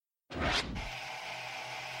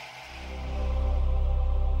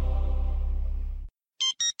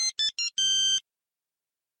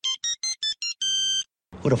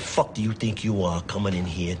Who the fuck do you think you are coming in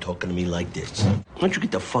here and talking to me like this? Why don't you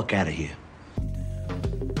get the fuck out of here?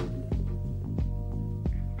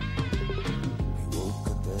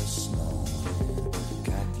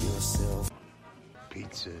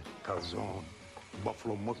 Pizza, calzone,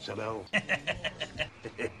 buffalo mozzarella.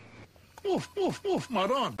 Oof, oof, oof,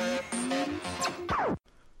 maron.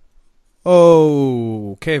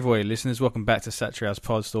 Oh, Cavoy listeners, welcome back to Satriales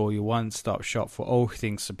Pod Store, your one-stop shop for all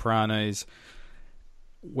things Sopranos.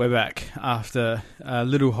 We're back after a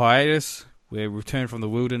little hiatus. We returned from the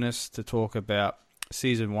wilderness to talk about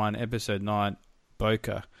Season 1, Episode 9,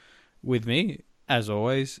 Boca. With me, as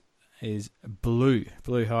always, is Blue.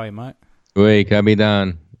 Blue, how are you, mate? We can't be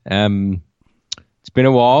done. It's been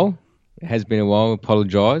a while. It has been a while.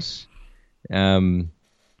 Apologise.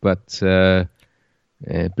 But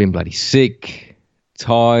been bloody sick,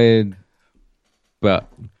 tired, but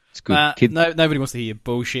it's good. Nobody wants to hear your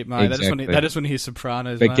bullshit, mate. Exactly. They just want to hear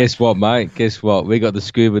Sopranos. But mate. guess what, mate? Guess what? We got the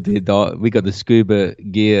scuba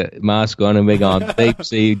gear mask on, and we're going deep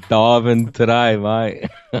sea diving today, mate.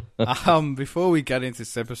 Before we get into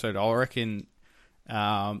this episode, I reckon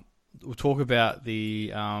we'll talk about the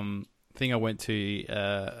thing I went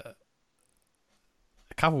to.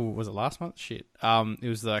 Was it last month? Shit. It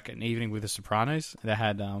was like an evening with the Sopranos. They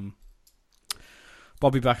had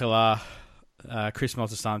Bobby Bacala, Chris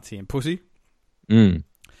Moltisanti, and Pussy.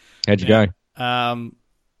 How'd you go?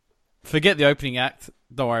 Forget the opening act.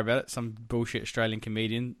 Don't worry about it. Some bullshit Australian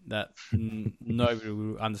comedian that nobody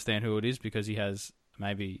will understand who it is because he has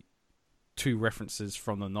maybe 2 references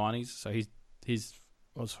from the 90s. So he's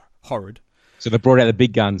was horrid. So they brought out the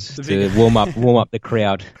big guns to warm up the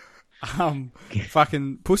crowd.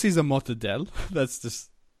 Fucking Pussy's a mortadelle. That's just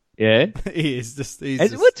yeah. He is just.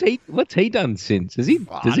 What's he done since? Does he?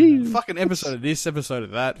 Fucking episode of this, episode of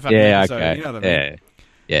that. Okay. You know what I mean?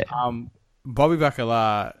 Yeah. Bobby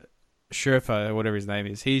Bacala, Sherpa, or whatever his name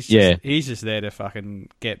is. He's just there to fucking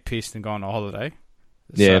get pissed and go on a holiday.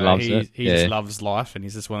 Yeah, loves it. He just loves life, and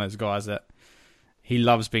he's just one of those guys that he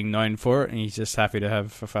loves being known for it, and he's just happy to have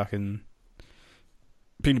a fucking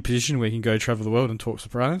be in a position where he can go travel the world and talk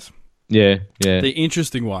Sopranos. Yeah. The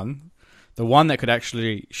interesting one, the one that could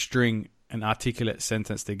actually string an articulate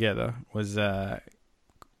sentence together was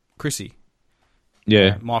Chrissy.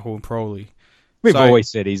 Yeah. Michael and Proley. We've always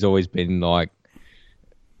said he's always been like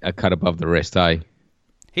a cut above the rest, eh?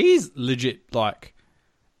 He's legit like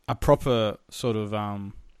a proper sort of,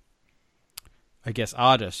 I guess,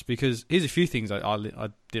 artist, because here's a few things I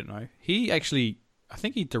didn't know. He actually, I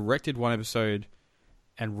think he directed one episode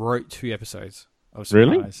and wrote 2 episodes.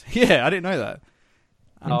 Really? Yeah, I didn't know that.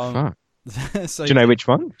 Fuck. So Do you know which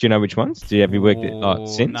one? Do you know which ones? Have you worked it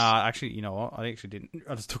since? Nah, actually, you know what? I actually didn't.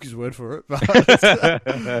 I just took his word for it. But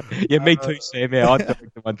yeah, me too, Sam. Yeah, I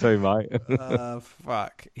directed one too, mate.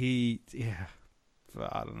 Fuck. I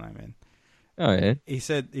don't know, man. Oh, yeah. He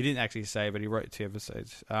said, he didn't actually say, but he wrote 2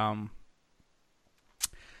 episodes.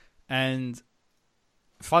 And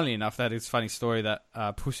funnily enough, that is a funny story that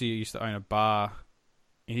Pussy used to own a bar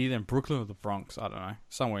in either in Brooklyn or the Bronx, I don't know,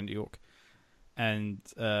 somewhere in New York. And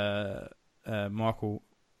Michael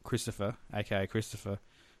Christopher, aka Christopher,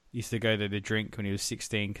 used to go there to drink when he was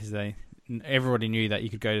 16 because everybody knew that you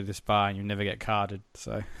could go to this bar and you'd never get carded.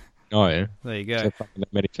 So, oh yeah, there you go. So they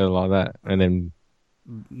met each other like that, and then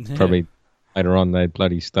probably later on they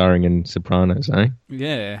bloody starring in Sopranos, eh?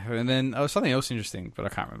 Yeah, and then there was something else interesting, but I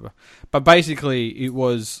can't remember. But basically, it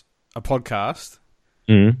was a podcast,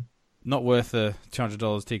 not worth a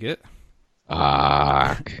 $200 ticket.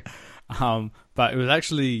 Fuck. But it was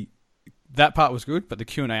actually, that part was good, but the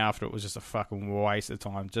Q&A after it was just a fucking waste of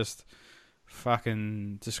time. Just scratch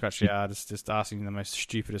your arse, just asking the most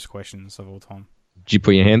stupidest questions of all time. Did you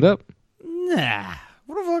put your hand up? Nah.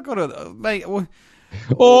 What have I got to... Mate, I'm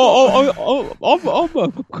a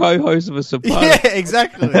co-host of a Sopranos. yeah,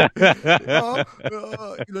 exactly. In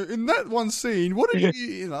that one scene, what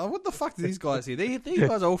the fuck did these guys here? These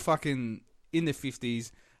guys are all fucking in their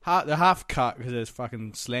 50s. They're half cut because they're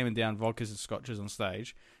fucking slamming down vodkas and scotches on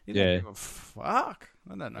stage. Fuck.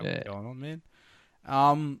 I don't know what's going on, man.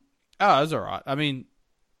 It was alright. I mean...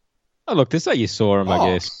 Oh, look, this is how you saw him,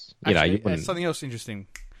 I guess. Actually, something else interesting.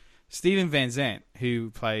 Steven Van Zandt, who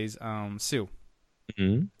plays Sil,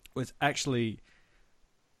 was actually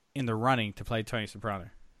in the running to play Tony Soprano.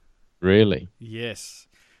 Really? Yes.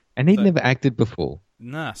 And he'd never acted before?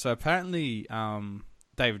 Nah, so apparently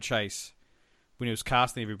David Chase, when he was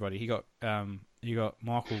casting everybody, he got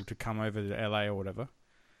Michael to come over to LA or whatever.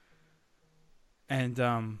 And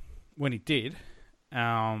when he did, he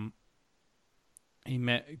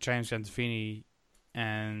met James Gandolfini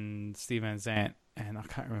and Steve Van Zandt, and I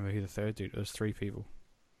can't remember who the third dude. It was 3 people.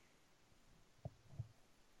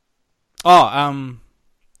 Oh,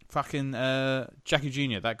 fucking Jackie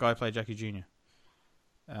Jr. That guy played Jackie Jr.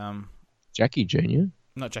 Jackie Jr.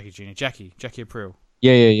 Not Jackie Jr. Jackie Aprile.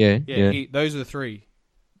 Yeah. Those are the three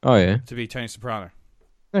Oh yeah. to be Tony Soprano.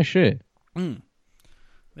 No shit. There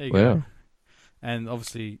you Wow. go. And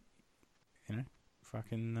obviously,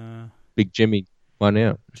 fucking Big Jimmy won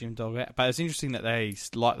out. Jim Dog out. But it's interesting that they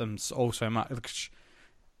like them all so much.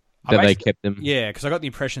 That they kept them. Yeah, because I got the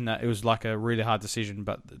impression that it was like a really hard decision,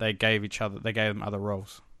 but they gave them other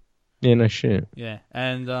roles. Yeah, no shit. Yeah,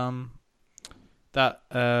 and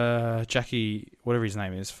that Jackie, whatever his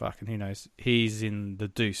name is, fucking who knows? He's in The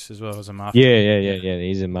Deuce as well as a mafia. Yeah.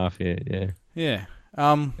 He's in Mafia. Yeah. Yeah.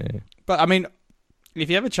 Yeah. But I mean, if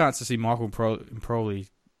you have a chance to see Michael Imperioli,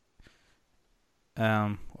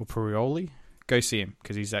 or Prioli, go see him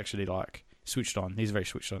because he's actually like switched on. He's very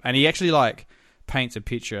switched on, and he actually like paints a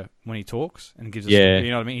picture when he talks and gives us, you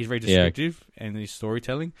know what I mean? He's very descriptive in his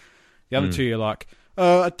storytelling. The other two are like,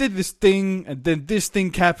 I did this thing, and then this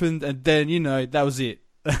thing happened, and then, that was it.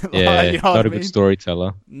 Yeah, not a good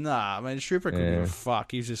storyteller. Nah, man, Stripper couldn't give a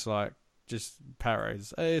fuck. He's just like,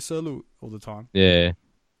 parrots. Hey, salute, all the time. Yeah.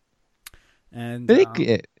 And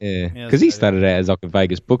because he started out as like a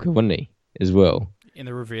Vegas booker, wasn't he? As well. In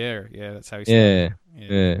the Riviera, that's how he started.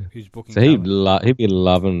 Yeah. Who's booking? So he'd be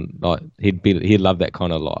loving, like he'd love that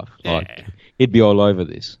kind of life. Like he'd be all over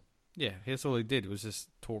this. Yeah, that's all he did was just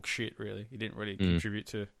talk shit. Really, he didn't really contribute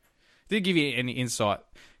to. He didn't give you any insight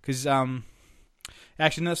because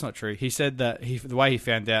actually, no, that's not true. He said that the way he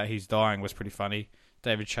found out he's dying was pretty funny.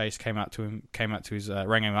 David Chase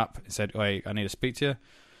rang him up and said, "Hey, I need to speak to you.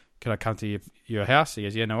 Can I come to your house?" He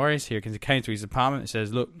goes, "Yeah, no worries." He came to his apartment and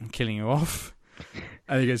says, "Look, I'm killing you off."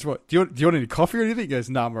 And he goes, "What? Do you want any coffee or anything?" He goes,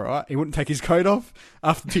 "No, I'm all right." He wouldn't take his coat off.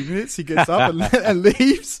 After 2 minutes, he gets up and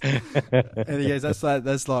leaves. And he goes,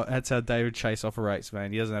 "That's how David Chase operates,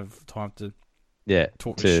 man. He doesn't have time to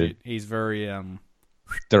talk shit. He's very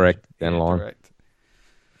direct and line." Direct.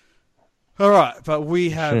 All right, but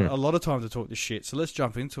we have a lot of time to talk this shit, so let's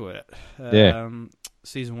jump into it.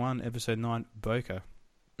 Season 1, episode 9, Boca.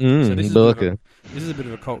 So this is a bit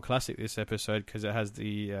of a cult classic. This episode because it has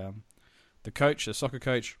the coach, the soccer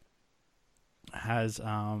coach, has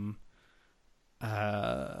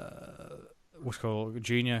what's called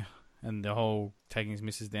Junior, and the whole taking his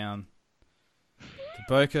missus down to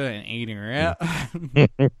Boca and eating her out.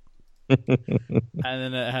 And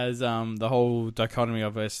then it has the whole dichotomy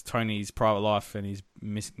of Tony's private life and his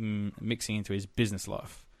mixing into his business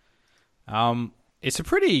life. It's a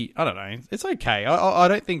pretty, I don't know, it's okay. I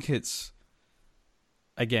don't think it's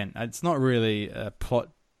not really a plot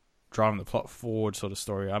driving the plot forward sort of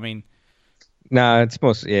story. I mean, no, it's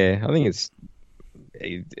more. Yeah, I think it's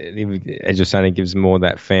as you're saying, it gives more of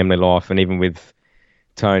that family life, and even with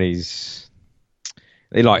Tony's,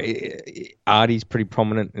 Artie's pretty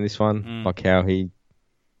prominent in this one, like how he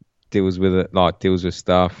deals with it, deals with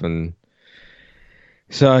stuff, and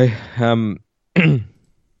so I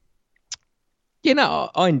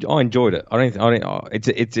enjoyed it.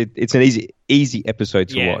 It's an easy episode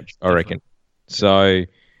to watch, I reckon. So.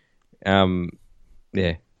 So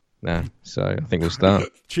I think we'll start.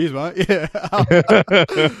 Cheers, mate. Yeah.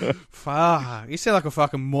 Fuck. You sound like a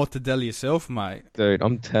fucking mortadella yourself, mate. Dude,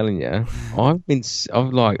 I'm telling you, I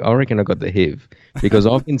reckon I got the HIV because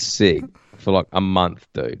I've been sick for like a month,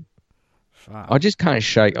 dude. Fuck. I just can't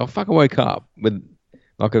shake. I fucking woke up with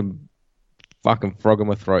like a fucking frog in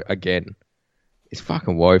my throat again. It's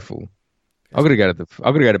fucking woeful. I gotta go to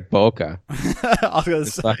Boca. I was gonna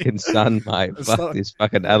say fucking sun, mate. Fuck this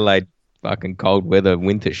fucking Adelaide fucking cold weather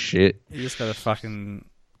winter shit. You just gotta fucking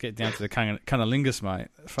get down to the cunnilingus, mate.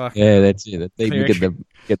 Fuck. Yeah, that's it.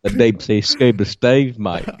 Get the deep sea scuba Steve,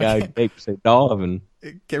 mate. Go deep sea diving.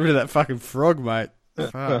 Get rid of that fucking frog, mate.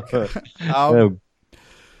 Fuck.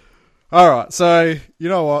 All right, so you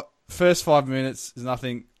know what? First 5 minutes is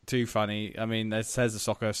nothing too funny. I mean, this has the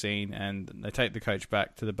soccer scene, and they take the coach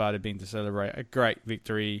back to the Bada Bing to celebrate a great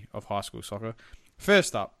victory of high school soccer.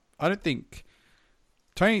 First up, I don't think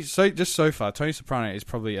Tony Soprano is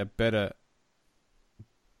probably a better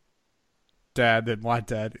dad than my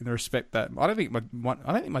dad in the respect that I don't think my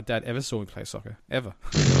dad ever saw me play soccer ever.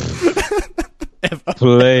 Ever.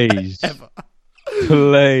 Please, ever.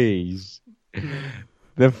 Please.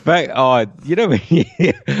 The fact, I remember. Do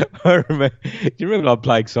you remember like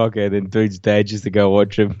playing soccer and then dude's dad used to go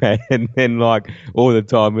watch him, and then like all the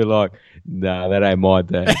time we're like, nah, that ain't my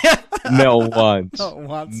dad. Not once.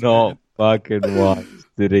 Not fucking once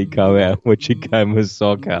did he come out and watch a game of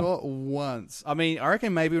soccer. Not once. I mean, I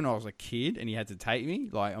reckon maybe when I was a kid and he had to take me,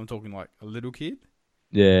 like I'm talking like a little kid.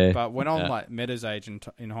 Yeah. But when I'm like Meta's age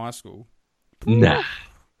in high school, nah.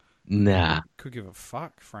 Nah. Could give a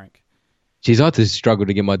fuck, Frank. Jeez, I had to struggle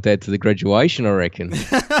to get my dad to the graduation, I reckon.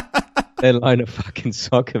 Let alone a fucking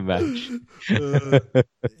soccer match.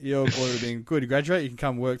 Your boy would have been good. You graduate, you can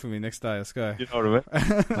come work for me next day. Let's go. You know what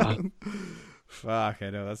I mean? Fuck, I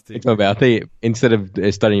know that's deep. I think instead of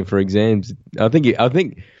studying for exams, I think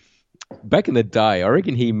back in the day, I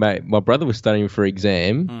reckon my brother was studying for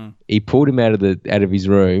exam. He pulled him out of his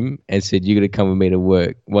room and said, "You got to come with me to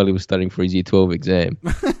work," while he was studying for his year 12 exam.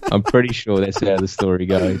 I'm pretty sure that's how the story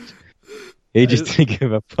goes. He just didn't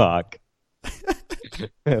give a fuck.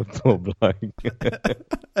 Poor bloke.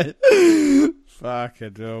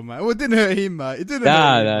 Fucking hell, mate. Well, it didn't hurt him, mate. It didn't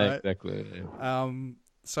hurt him, mate. Exactly.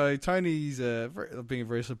 So Tony's being a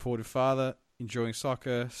very supportive father, enjoying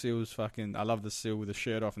soccer. Seal's fucking. I love the Seal with the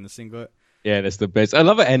shirt off and the singlet. Yeah, that's the best. I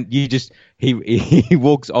love it. And he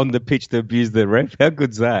walks on the pitch to abuse the ref. How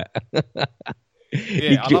good's that?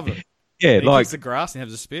 Yeah, I love it. Yeah, he kicks the grass and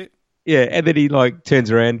has a spit. Yeah, and then he turns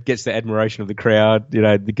around, gets the admiration of the crowd.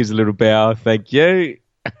 Gives a little bow, thank you,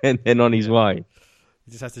 and then on his way.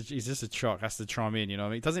 He's just a chock. Has to chime in. You know what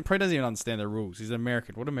I mean? He probably doesn't even understand the rules. He's an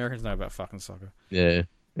American. What do Americans know about fucking soccer? Yeah.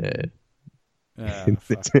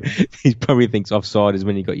 Fuck, he probably thinks offside is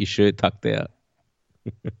when you got your shirt tucked out.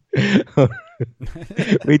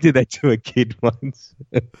 We did that to a kid once.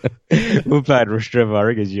 We played Restrepo, I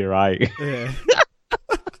reckon, year 8. Yeah.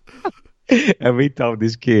 And we told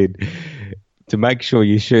this kid to make sure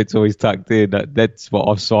your shirt's always tucked in. That's what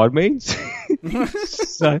offside means.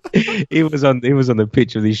 So he was on the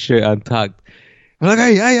pitch with his shirt untucked. I'm like,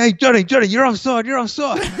 hey, Johnny, you're offside. And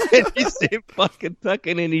he's fucking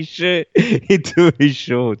tucking in his shirt into his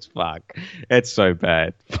shorts. Fuck. That's so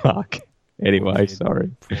bad. Fuck. Anyway,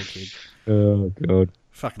 sorry. Poor kid. Oh, God.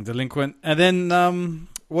 Fucking delinquent. And then,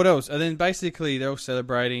 what else? And then basically they're all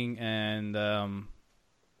celebrating and,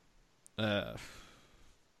 they're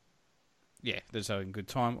just having a good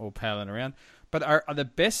time, all palling around. But the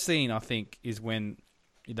best scene, I think, is when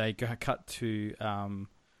they cut to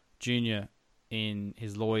Junior in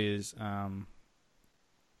his lawyer's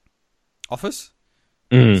office,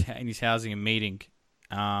 in his housing and meeting.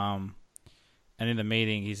 And in the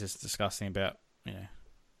meeting, he's just discussing about,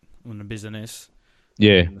 on the business.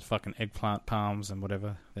 Yeah. And the fucking eggplant palms and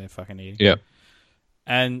whatever they're fucking eating. Yeah.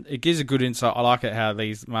 And it gives a good insight. I like it how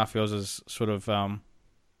these mafiosos sort of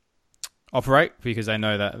operate, because they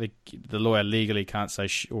know that the lawyer legally can't say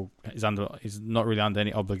or is not really under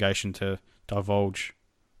any obligation to divulge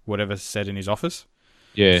whatever's said in his office.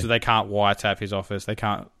 Yeah. So they can't wiretap his office. They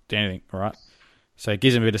can't do anything, right? So it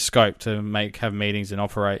gives them a bit of scope to have meetings and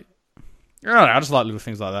operate. I don't know. I just like little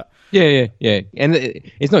things like that. Yeah. And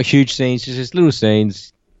it's not huge scenes, just little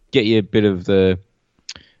scenes. Get you a bit of the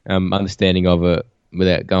understanding of it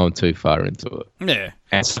without going too far into it. Yeah.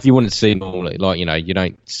 And stuff you wouldn't see normally. Like, you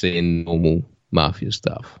don't see in normal mafia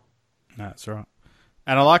stuff. No, that's right.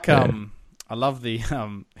 And I like, I love the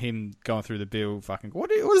him going through the bill, fucking,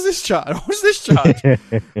 what is this charge? What's this charge?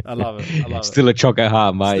 I love it. Still a chocker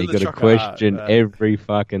heart, mate. Still You got to question every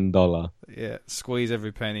fucking dollar. Yeah, squeeze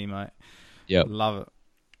every penny, mate. Yep. Love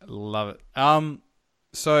it.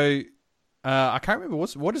 So, I can't remember,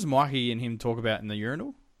 what does Mikey and him talk about in the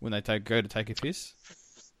urinal when they go to take a piss?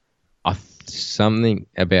 Something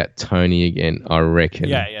about Tony again, I reckon.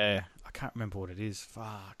 Yeah. I can't remember what it is.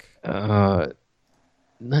 Fuck.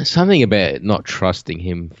 No, something about not trusting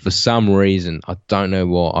him for some reason. I don't know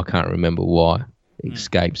why. I can't remember why. It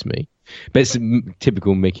escapes me. But it's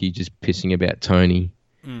typical Mickey just pissing about Tony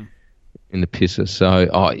in the pisser. So,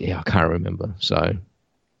 I can't remember. So,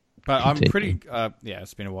 but I'm pretty.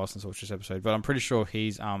 It's been a while since I watched this episode, but I'm pretty sure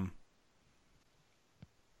he's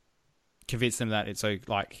convinced them that it's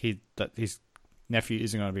that his nephew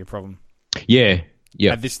isn't going to be a problem. Yeah.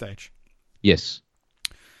 At this stage. Yes.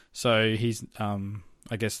 So he's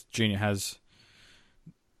I guess Junior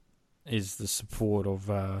is the support of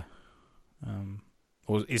or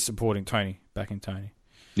is supporting Tony, backing Tony.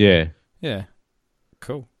 Yeah. Yeah.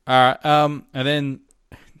 Cool. All right. And then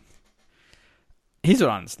here's what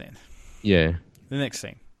I understand. Yeah. The next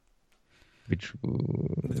scene.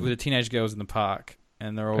 With the teenage girls in the park,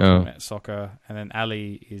 and they're all talking about soccer, and then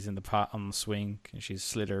Ali is in the park on the swing, and she's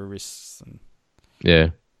slit her wrists and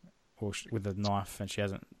with a knife, and she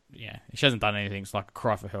hasn't done anything. It's like a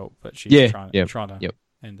cry for help, but she's trying to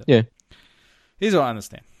end it. Yeah. Here's what I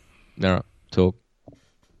understand. All right, talk.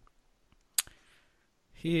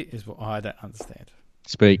 Here is what I don't understand.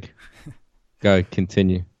 Speak. Go.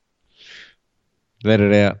 Continue. Let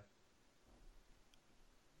it out.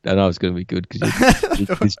 I know it's going to be good because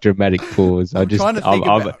this dramatic pause. I'm trying to think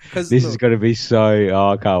about this is going to be so. Oh,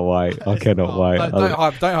 I can't wait. I cannot wait.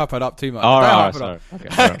 Don't hype it up too much. All don't right, hype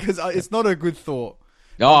it up because it's not a good thought.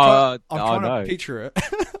 I'm trying to picture it.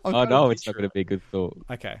 I know it's not going to be a good thought.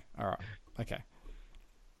 Okay, all right, okay.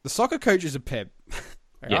 The soccer coach is a Peb.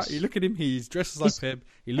 Yes. Right? You look at him; he's dressed like Peb.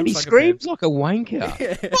 He looks like screams a like a wanker.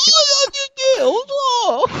 Yeah.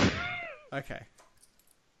 Okay.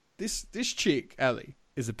 This chick, Ali,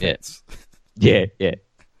 is a Pets. Yeah.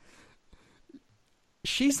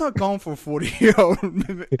 She's not going for a 40-year-old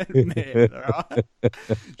man, right?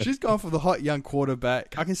 She's going for the hot young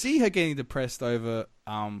quarterback. I can see her getting depressed over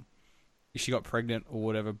if she got pregnant or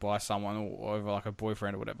whatever by someone or over like a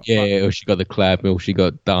boyfriend or whatever. Yeah, or she got the clap or she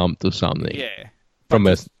got dumped or something. Yeah. From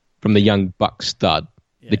the young buck stud,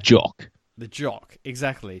 the jock. The jock,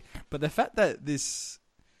 exactly. But the fact that this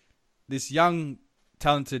young,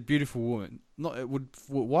 talented, beautiful woman,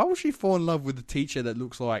 why would she fall in love with a teacher that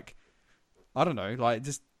looks like, I don't know, like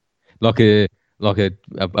just like a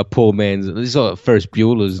poor man's. This is like Ferris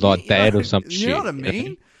Bueller's dad or some shit. You know what I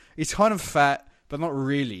mean? He's kind of fat, but not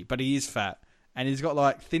really. But he is fat, and he's got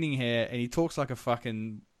like thinning hair, and he talks like a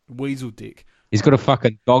fucking weasel dick. He's got a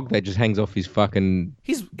fucking dog that just hangs off his fucking.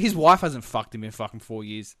 His wife hasn't fucked him in fucking 4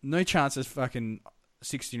 years. No chance this fucking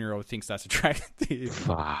 16-year-old thinks that's attractive.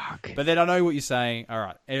 Fuck. But then I know what you're saying. All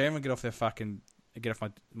right, everyone get off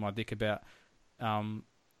my dick about how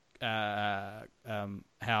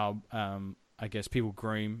I guess people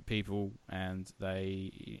groom people and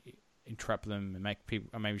they entrap them and make people.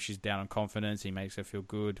 Or maybe she's down on confidence. He makes her feel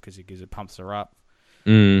good because it pumps her up.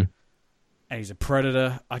 Mm. And he's a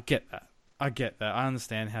predator. I get that. I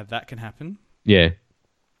understand how that can happen. Yeah.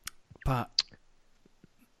 But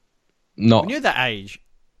not when you're that age,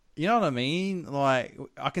 you know what I mean? Like,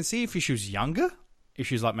 I can see if she was younger, if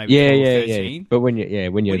she was like maybe 12, 13. Yeah. But when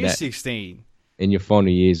you're 16, in your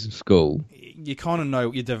final years of school, you kind of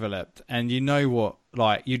know you're developed, and you know what,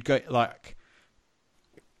 like, you'd go, like,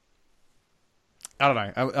 I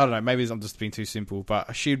don't know, maybe I'm just being too simple,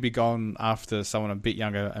 but she'd be going after someone a bit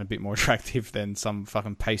younger and a bit more attractive than some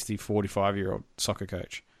fucking pasty 45-year-old soccer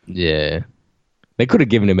coach. Yeah. They could have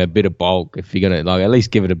given him a bit of bulk if you're going to, like, at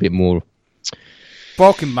least give it a bit more.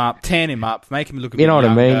 Bulk him up, tan him up, make him look a bit younger.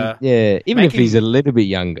 You know what I mean? Yeah, even if he's a little bit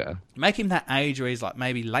younger. Make him that age where he's like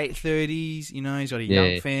maybe late 30s, you know, he's got a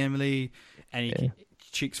young family, and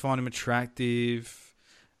chicks find him attractive.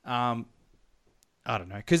 I don't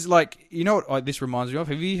know. Because, like, you know what this reminds me of?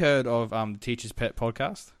 Have you heard of the Teacher's Pet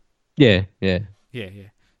podcast? Yeah.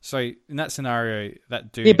 So, in that scenario,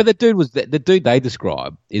 that dude... Yeah, but the dude they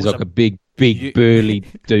describe is like a big, burly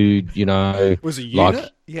dude, you know. Was a unit?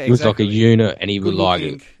 Like, yeah, exactly. He was like a unit, and he was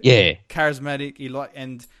like... Charismatic.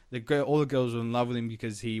 And all the girls were in love with him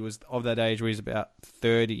because he was of that age where he's about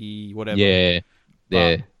 30, whatever. Yeah.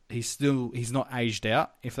 But he's not aged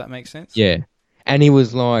out, if that makes sense. Yeah. And he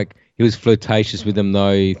was flirtatious with them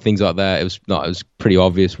though, things like that. It was pretty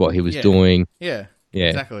obvious what he was doing. Yeah,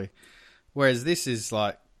 exactly. Whereas this is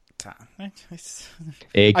like,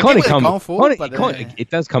 it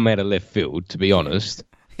does come out of left field, to be honest.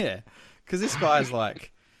 Yeah, because this guy's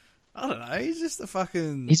like, I don't know, he's just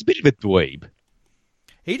he's a bit of a dweeb.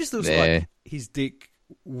 He just looks like his dick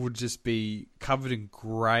would just be covered in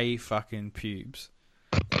grey fucking pubes.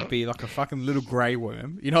 Be like a fucking little grey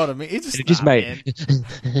worm. You know what I mean? It just made exactly.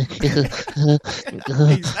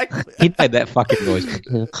 He made that fucking noise.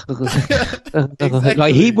 Exactly.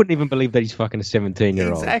 Like, he wouldn't even believe that he's fucking a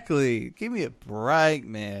 17-year-old. Exactly. Give me a break,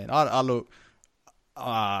 man. I look.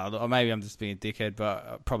 Maybe I'm just being a dickhead, but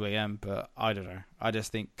I probably am. But I don't know. I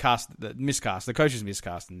just think miscast. The coach is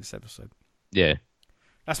miscast in this episode. Yeah.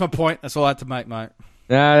 That's my point. That's all I had to make, mate.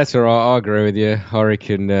 Nah, that's all right. I agree with you. I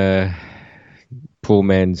reckon. Poor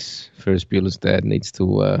man's Ferris Bueller's dad needs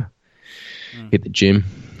to hit the gym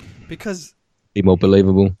because be more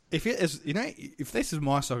believable. If this is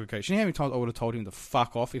my soccer coach, you know how many times I would have told him to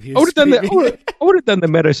fuck off if he I would have done the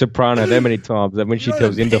Meadow Soprano that many times that when she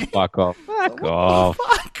tells him to fuck off. Fuck off.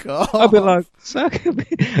 Fuck off. I'll be like, suck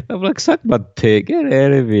my dick. Get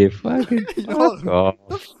out of here. Fucking fuck off.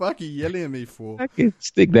 What the fuck are you yelling at me for? Fucking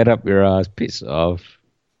stick that up your ass. Piss off.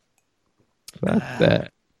 Fuck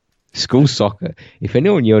that. School soccer. If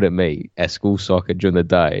anyone yelled at me at school soccer during the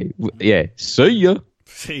day, see ya.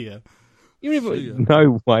 See ya.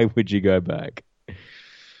 No way would you go back.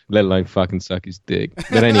 Let alone fucking suck his dick.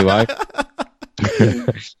 But anyway.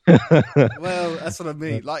 Well, that's what I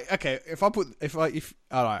mean. Like, okay, if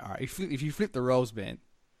you flip the roles, man.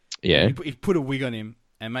 Yeah. You put a wig on him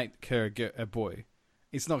and make her a boy.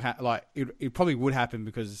 It's not like it probably would happen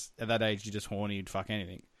because at that age you're just horny, you'd fuck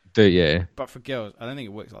anything. Yeah. But for girls, I don't think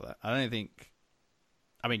it works like that. I don't think.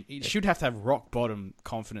 I mean, she'd have to have rock bottom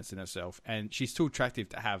confidence in herself, and she's too attractive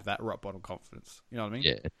to have that rock bottom confidence. You know what I mean?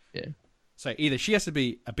 Yeah. Yeah. So either she has to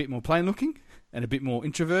be a bit more plain looking and a bit more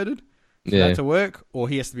introverted for Yeah. that to work, or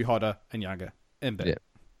he has to be hotter and younger and better. Yeah.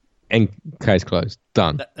 And case closed.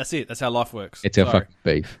 Done. That's it. That's how life works. It's our fucking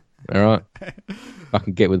beef. All right?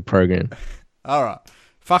 Fucking get with the program. All right.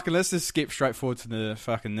 Fucking let's just skip straight forward to the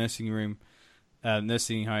fucking nursing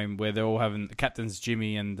home where they're all having the captain's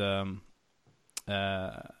Jimmy and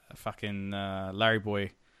Larry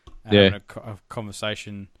Boy having a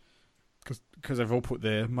conversation because they've all put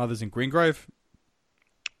their mothers in Greengrove.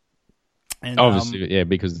 And, obviously,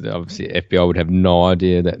 because obviously FBI would have no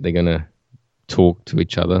idea that they're going to talk to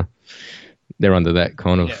each other. They're under that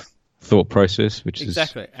kind of thought process, which is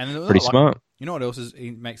and pretty smart. You know what else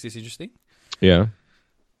makes this interesting? Yeah.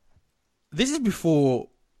 This is before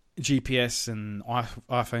GPS and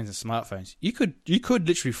iPhones and smartphones. You could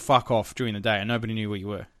literally fuck off during the day and nobody knew where you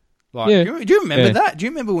were. Like, do you remember that? Do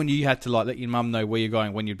you remember when you had to let your mum know where you're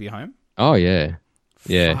going when you'd be home? Oh yeah,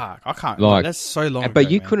 yeah. Fuck, I can't. That's so long ago.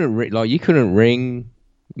 But you couldn't ring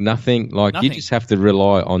nothing. Nothing. You just have to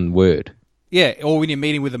rely on word. Yeah, or when you're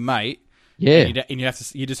meeting with a mate. Yeah, and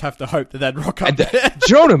you just have to hope that they'd rock up there. Do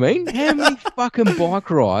you know what I mean? How many fucking bike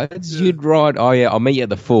rides you'd ride? Oh yeah, I'll meet you at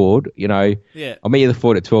the Ford. You know, I'll meet you at the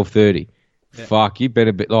Ford at 12:30. Yeah. Fuck, you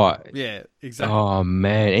better be like, yeah, exactly. Oh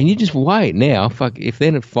man, and you just wait now. Fuck, if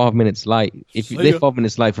they're 5 minutes late, they're 5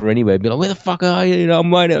 minutes late for anywhere, be like, where the fuck are you?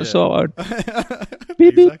 I'm waiting outside.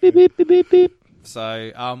 Beep, beep, beep, beep, beep, beep.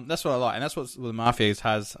 So that's what I like, and that's what the Mafia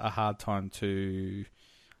has a hard time to,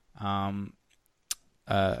 I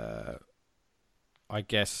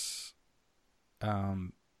guess,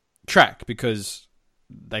 track because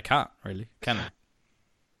they can't really, can they?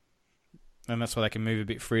 And that's why they can move a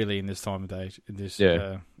bit freely in this time of day, in this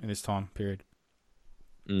time period.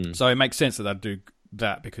 Mm. So it makes sense that they'd do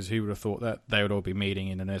that because who would have thought that they would all be meeting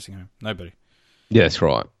in a nursing home? Nobody. Yeah, that's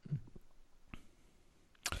right.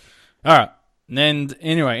 All right. And then,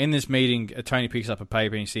 anyway, in this meeting, Tony picks up a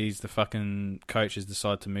paper and he sees the fucking coaches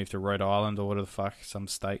decide to move to Rhode Island or whatever the fuck, some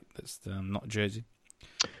state that's not Jersey.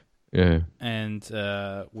 Yeah. And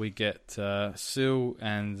we get Sil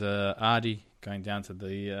and Artie going down to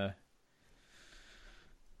the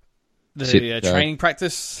training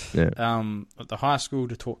practice at the high school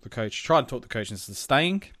to talk to the coach. Try to talk the coach into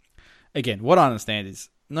staying. Again, what I understand is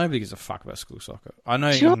nobody gives a fuck about school soccer. I know.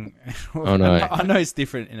 I know it's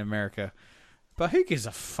different in America, but who gives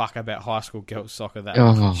a fuck about high school girls soccer that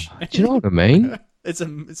much? Do you know what I mean? It's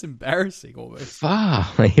embarrassing almost.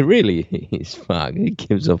 Fuck, it really is. Fuck, who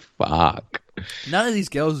gives a fuck? None of these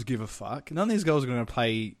girls give a fuck. None of these girls are going to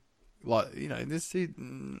play this.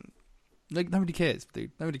 Nobody cares,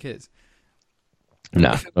 dude. Nobody cares.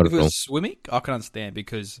 No, if it was swimming, I can understand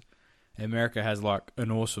because America has like an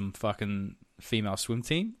awesome fucking female swim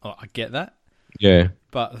team. Oh, I get that. Yeah.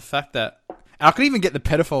 But the fact that I could even get the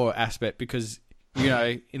pedophile aspect because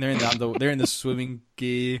they're in the swimming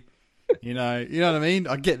gear. You know what I mean?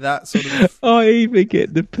 I get that sort of. I even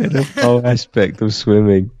get the pedophile aspect of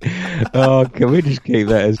swimming. Oh, can we just keep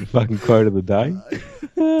that as a fucking quote of the day?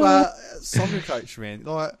 But soccer coach, man,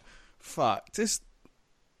 like. Fuck, just...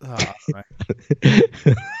 Oh, I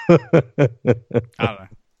don't know.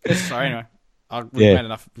 So anyway,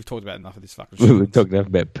 we've talked about enough of this fucking shit. We've talked enough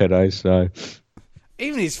about pedos, so...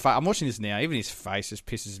 Even his face, I'm watching this now, even his face just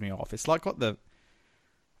pisses me off. It's like got the...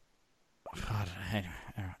 I don't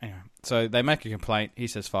know, anyway. So they make a complaint, he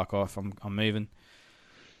says, fuck off, I'm moving.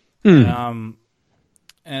 And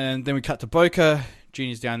then we cut to Boca,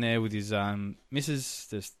 Junior's down there with his missus,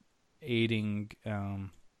 just eating...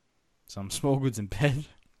 some small goods in bed.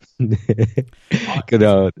 Can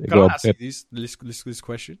I ask you this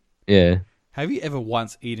question? Yeah. Have you ever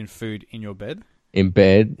once eaten food in your bed? In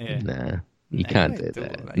bed? Yeah. Nah, you can't do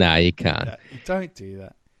that. Nah, you can't. You don't do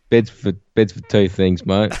that. Bed's for two things,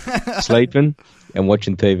 mate: sleeping and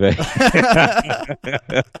watching TV.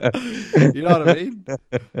 You know what I mean?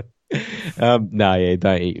 No,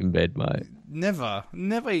 don't eat in bed, mate. Never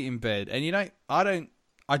eat in bed. And I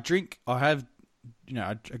drink. I have.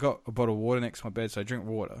 I got a bottle of water next to my bed, so I drink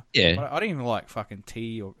water. Yeah. But I don't even like fucking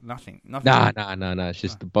tea or nothing. No. It's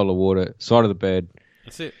just a bottle of water, side of the bed.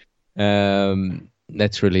 That's it.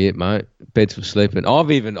 That's really it, mate. Bed's for sleeping.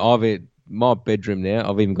 My bedroom now.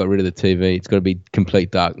 I've even got rid of the TV. It's got to be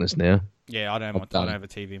complete darkness now. Yeah, I don't have a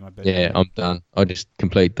TV in my bedroom. Yeah, I'm done. I just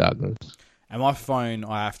complete darkness. And my phone,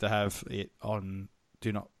 I have to have it on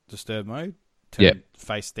do not disturb mode. Turn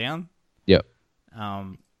face down. Yep.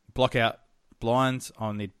 Block out blinds.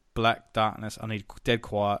 I need black darkness. I need dead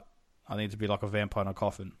quiet. I need to be like a vampire in a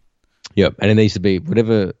coffin. Yep, and it needs to be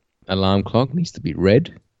whatever alarm clock needs to be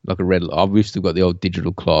red, like a red. I've still got the old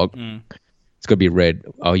digital clock. It's got to be red.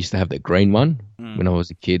 I used to have that green one when I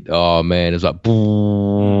was a kid. Oh man, it was like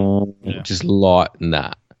boom, just light and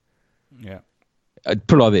that. Yeah. I'd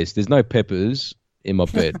put it like this: there's no peppers in my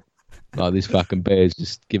bed. Like this fucking bear's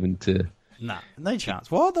just given to. Nah, no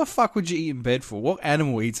chance. What the fuck would you eat in bed for? What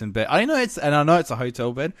animal eats in bed? I know it's a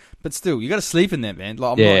hotel bed, but still, you got to sleep in there, man.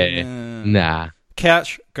 Like, Nah.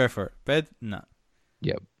 Couch, go for it. Bed, nah.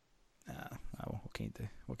 Yep. Oh, well, what can you do?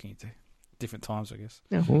 What can you do? Different times, I guess.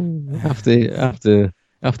 Yeah, well,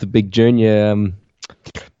 after Big Junior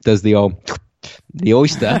does the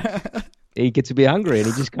oyster, he gets a bit hungry and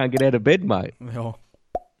he just can't get out of bed, mate.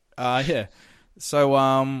 Yeah. So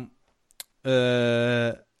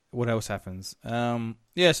what else happens? So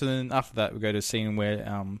then after that we go to a scene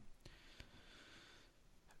where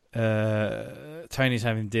Tony's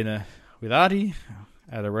having dinner with Artie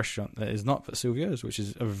at a restaurant that is not Silvio's, which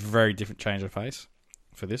is a very different change of pace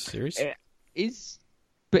for this series. Is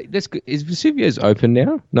Vesuvio's open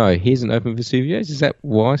now? No, he isn't open Vesuvio's. Is that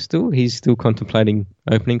why he's still contemplating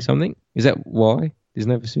opening something? Is that why there's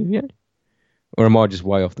no Vesuvio? Or am I just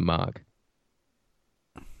way off the mark?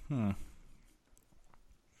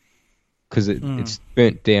 Because it's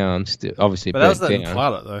burnt down still. Obviously, but that was the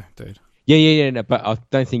pilot though, dude. Yeah. No, but I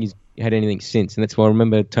don't think he's had anything since, and that's why I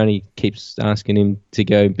remember Tony keeps asking him to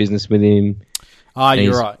go business with him. Oh,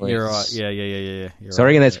 you're right. You're right. Yeah. So I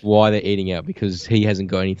reckon that's why they're eating out, because he hasn't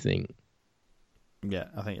got anything. Yeah,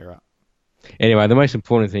 I think you're right. Anyway, the most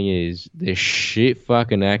important thing is the shit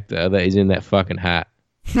fucking actor that is in that fucking hat.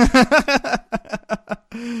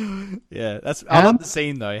 Yeah, I love the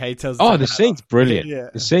scene though. He tells. The scene's brilliant. Yeah.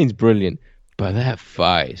 The scene's brilliant, but that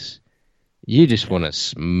face, you just want to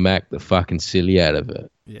smack the fucking silly out of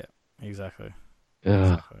it. Yeah, exactly. He's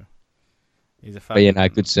a fucking... But yeah, no,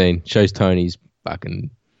 good scene. Shows Tony's fucking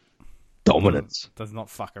dominance. Does not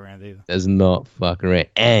fuck around either. Does not fuck around.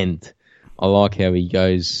 And I like how he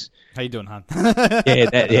goes. How you doing, hun?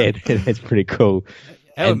 That's pretty cool.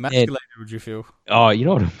 How emasculated would you feel? Oh, you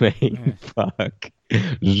know what I mean? Yeah. Fuck.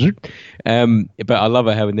 But I love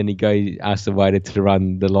it how then he asks the waiter to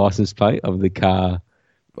run the license plate of the car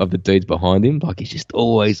of the dudes behind him. Like, he's just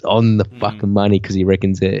always on the fucking money because he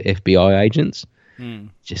reckons they're FBI agents.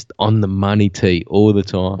 Just on the money, T, all the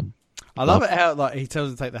time. I love it how he tells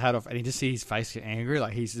him to take the hat off, and he just sees his face get angry,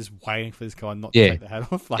 like he's just waiting for this guy not to take the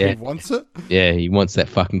hat off. Like he wants it. Yeah, he wants that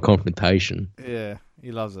fucking confrontation. Yeah,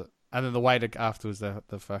 he loves it. And then the waiter afterwards, the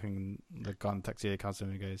guy in the taxi comes to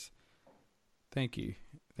him and goes, "Thank you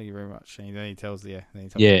very much." And then he tells the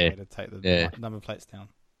waiter to take the number plates down.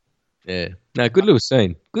 Yeah, no, good little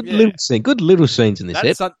scene. Good little scenes in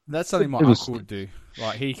this. That's something my uncle would do.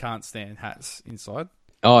 Like, he can't stand hats inside.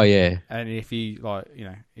 Oh yeah. And if he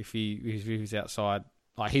if he's outside,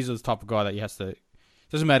 like, he's the type of guy that you has to.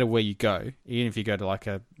 Doesn't matter where you go, even if you go to like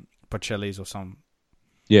a Bocelli's or some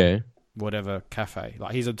whatever cafe.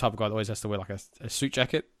 Like, he's the type of guy that always has to wear like a suit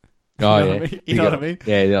jacket. Oh You know what I mean?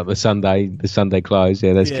 Yeah, the Sunday clothes.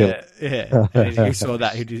 Yeah, that's cool. Yeah. And he saw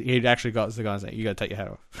that. He'd actually got the guy and said, "You got to take your hat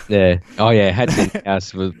off." Yeah. Oh yeah, hats in the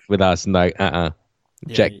house with us. No,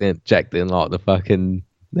 Jack didn't like the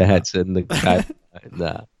hats and the coat.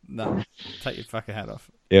 Nah. Take your fucking hat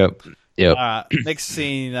off. Yep. Next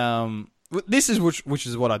scene. This is which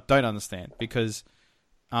is what I don't understand, because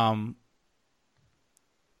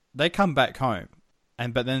they come back home,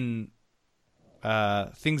 but then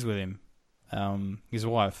things with him, his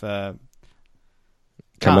wife,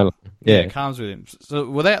 Carmela. comes with him. So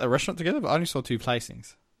were they at the restaurant together? But I only saw two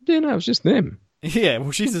placings. Yeah, no, it was just them. Yeah,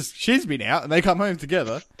 well, she's been out, and they come home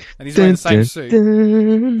together, and he's wearing the same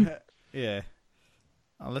suit. Yeah.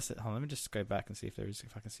 Let me just go back and see if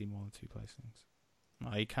I can see more than two placings.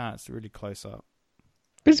 No, you can't. It's really close up.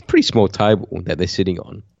 But it's a pretty small table that they're sitting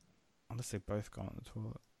on. Unless they've both gone on the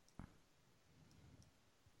toilet.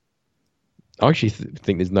 I actually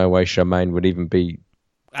think there's no way Charmaine would even be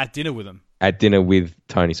at dinner with him. At dinner with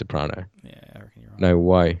Tony Soprano. Yeah, I reckon you're right. No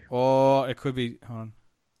way. Or it could be. Hold on.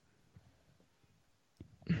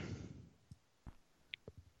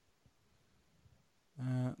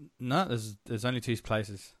 No, there's only two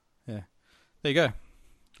places. Yeah, there you go. A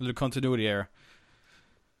little continuity error.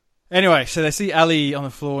 Anyway, so they see Ali on the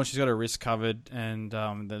floor and she's got her wrist covered, and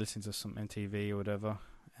they're listening to some MTV or whatever.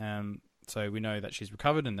 So we know that she's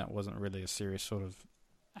recovered, and that wasn't really a serious sort of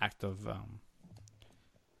act of.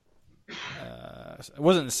 It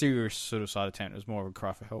wasn't a serious suicide attempt. It was more of a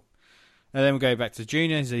cry for help. And then we go back to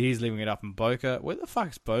Junior. So he's leaving it up in Boca. Where the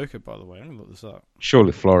fuck's Boca, by the way? Let me look this up.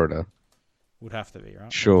 Surely Florida. Would have to be,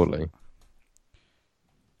 right? Surely.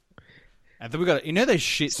 And then we got those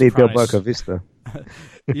shit Steve Del Sopranos. Boca Vista.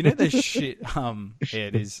 Those shit.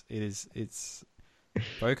 It is. It's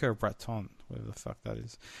Boca Raton, whatever the fuck that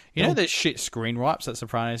is. Those shit screen wipes that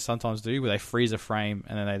Sopranos sometimes do, where they freeze a frame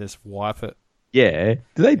and then they just wipe it. Yeah,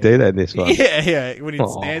 do they do that in this one? Yeah. When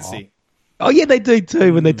it's Nancy. Oh yeah, they do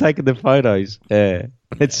too when they're taking the photos. Yeah,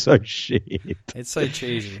 it's so shit. It's so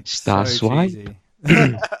cheesy. Star so swipe. Cheesy.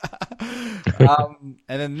 And then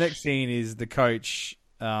the next scene is the coach.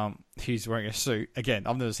 He's wearing a suit. Again,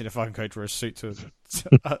 I've never seen a fucking coach wear a suit to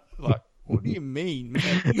like, what do you mean,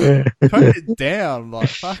 man? Tone it down. Like,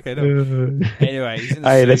 fuck it. Anyway, he's in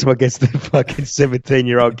the suit. That's what gets the fucking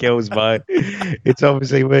 17-year-old girls, mate. It's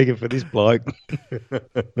obviously working for this bloke.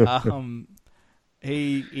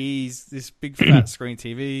 He's this big fat screen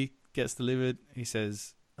TV gets delivered. He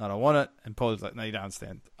says, I don't want it. And Paul's like, no, you don't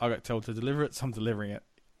understand. I got told to deliver it, so I'm delivering it.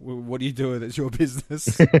 What do you do with it? It's your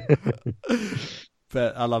business.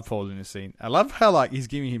 But I love Paul in this scene. I love how like he's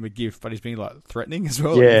giving him a gift, but he's being like threatening as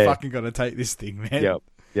well. Yeah. Like, you're fucking gonna take this thing, man.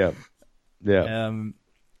 Yep.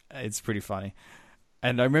 It's pretty funny.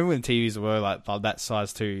 And I remember when TVs were like that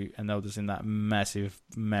size too, and they were just in that massive.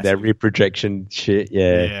 That rear projection shit.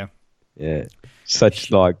 Yeah.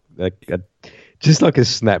 Such like just like a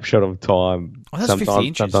snapshot of time. Oh, that's 50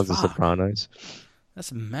 inches. Sometimes The Sopranos.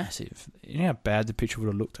 That's massive. You know how bad the picture would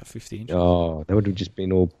have looked at 50 inches? Oh, that would have just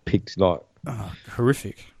been all picked like...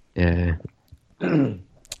 horrific. Yeah. And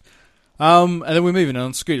then we're moving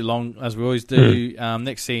on, scoot along as we always do.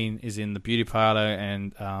 Next scene is in the beauty parlor,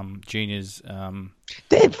 and Junior's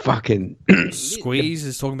that fucking Squeeze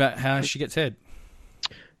is talking about how she gets head.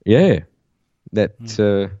 Yeah, that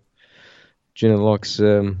Gina likes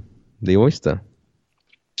the oyster.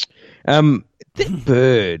 That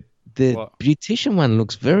bird, the beautician one,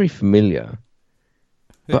 looks very familiar.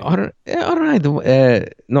 But I don't know,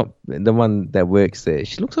 not the one that works there.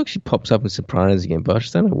 She looks like she pops up in Sopranos again, but I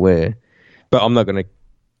just don't know where. But I'm not going to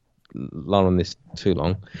lie on this too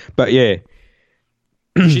long. But yeah,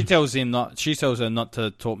 she tells her not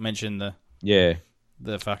to mention the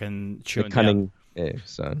fucking chewing the cunning. down. Yeah,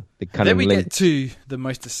 so the cunning. Then we get to the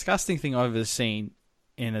most disgusting thing I've ever seen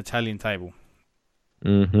in an Italian table.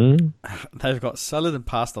 Mm-hmm. They've got salad and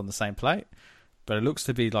pasta on the same plate, but it looks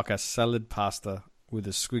to be like a salad pasta with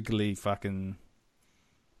a squiggly fucking...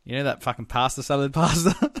 You know that fucking pasta salad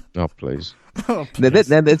pasta? Oh, please. Oh, please.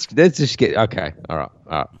 Now, let's just get... Okay, all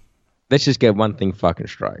right. Let's just get one thing fucking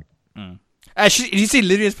straight. Did you see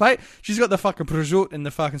Lydia's plate? She's got the fucking prosciutto and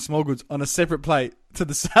the fucking small goods on a separate plate to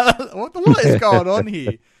the salad. What is going on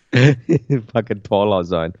here? Fucking Twilight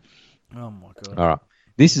Zone. Oh, my God. All right.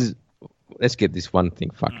 Let's get this one thing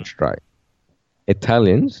fucking straight.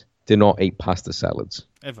 Italians do not eat pasta salads.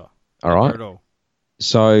 Ever. All right? Never at all.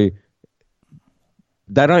 So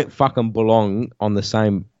they don't fucking belong on the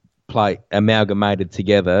same plate amalgamated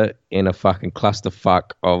together in a fucking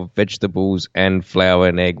clusterfuck of vegetables and flour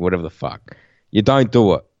and egg, whatever the fuck. You don't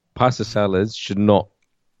do it. Pasta salads should not...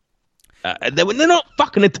 they're not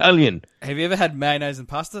fucking Italian. Have you ever had mayonnaise and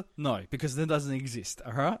pasta? No, because that doesn't exist,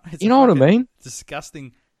 all right? You know what I mean?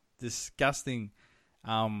 Disgusting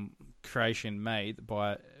creation made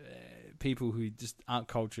by people who just aren't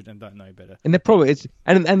cultured and don't know better. And they're probably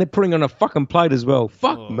and they're putting on a fucking plate as well.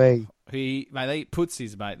 Fuck me. Mate, they eat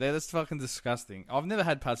pootsies, mate. That's fucking disgusting. I've never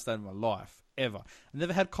had pasta in my life, ever. I've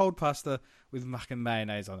never had cold pasta with fucking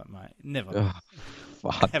mayonnaise on it, mate. Never. Oh,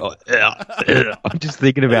 fuck. I'm just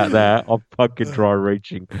thinking about that. I'm fucking dry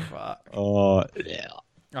reaching. Fuck. Oh, yeah.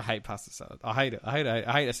 I hate pasta salad. I hate it. I hate it.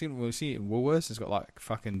 I see it in Woolworths. It's got like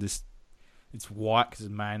fucking this. It's white because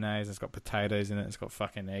it's mayonnaise. It's got potatoes in it. It's got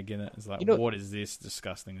fucking egg in it. It's like, what is this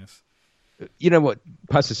disgustingness? You know what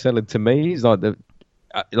pasta salad to me is like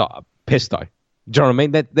like pesto. Do you know what I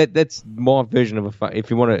mean? That's my version of if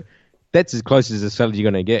you want to. That's as close as a salad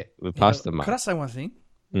you're going to get with pasta, mate. Could I say one thing?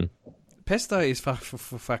 Pesto is for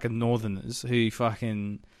fucking northerners who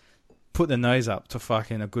fucking put their nose up to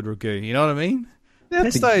fucking a good ragu. You know what I mean?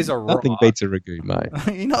 Pesto is nothing beats a ragu, mate.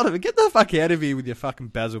 You know what I mean? Get the fuck out of here with your fucking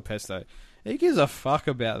basil pesto. Who gives a fuck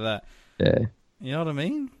about that? Yeah. You know what I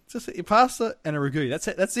mean? Just a pasta and a ragu. That's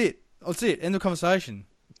it. That's it. End of conversation.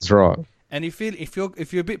 That's right. And if you're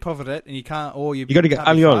a bit poverty and you can't, or you got to get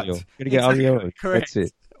aglio olio. You got to get aglio olio. Correct. That's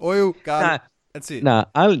it. Oil, garlic. That's it. No.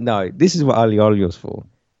 This is what aglio olio is for.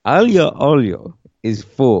 Aglio olio is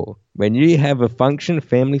for when you have a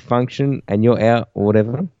family function, and you're out or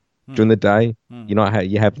whatever during the day. You know,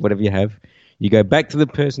 you have whatever you have. You go back to the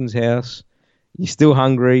person's house. You're still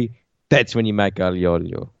hungry. That's when you make aglio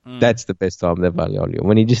olio. That's the best time to have aglio olio.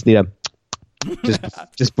 When you just need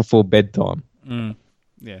just before bedtime.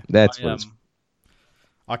 Yeah, that's what.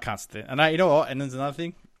 I can't stand. And you know what? And there's another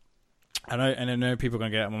thing. I know people are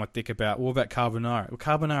going to get on my dick about, what about carbonara? Well,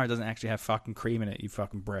 carbonara doesn't actually have fucking cream in it, you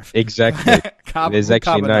fucking breath. Exactly. There's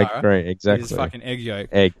actually no cream. Exactly. It's fucking egg yolk.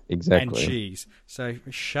 Exactly. And cheese. So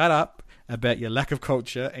shut up about your lack of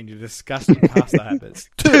culture and your disgusting pasta habits.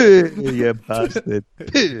 You bastard.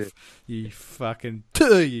 You fucking...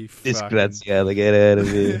 Disgraziato, get out of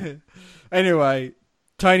here. Anyway,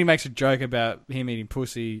 Tony makes a joke about him eating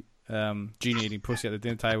pussy, Junior eating pussy at the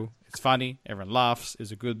dinner table. It's funny. Everyone laughs.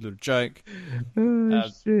 It's a good little joke.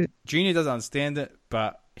 Shit. Junior doesn't understand it,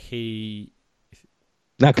 but he...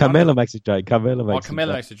 No, Carmela makes a joke. Carmela makes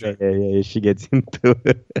a joke. Yeah, she gets into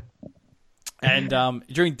it. And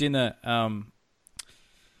during dinner,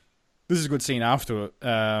 this is a good scene after it.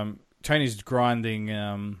 Tony's grinding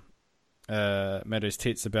Meadows'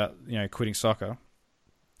 tits about quitting soccer.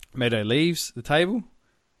 Meadow leaves the table.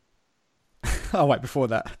 Oh wait, before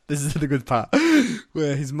that, this is the good part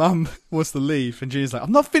where his mum wants to leave, and Junior's like,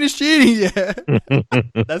 "I'm not finished eating yet."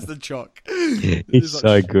 That's the chalk. He's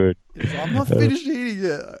so good. He's like, "I'm not finished eating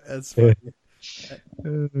yet." That's funny.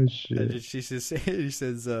 Oh shit! And he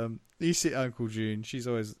says, "You see, Uncle June." She's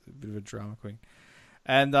always a bit of a drama queen.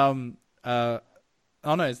 And oh no,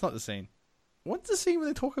 it's not the scene. What's the scene when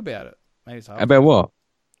they talk about it? Maybe it's about what?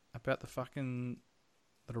 About the fucking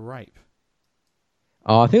little rape.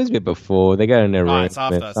 Oh, I think it was a bit before. They go in their room. It's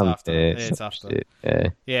after. It's after. Shit, yeah.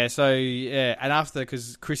 Yeah. So yeah, and after,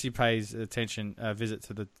 because Chrissy pays a visit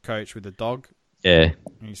to the coach with the dog. Yeah.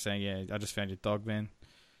 And he's saying, "Yeah, I just found your dog, man."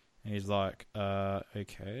 And he's like,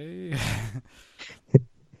 "Okay."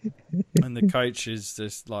 And the coach is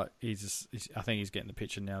just like, I think he's getting the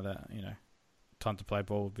picture now that time to play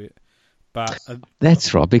ball a bit. But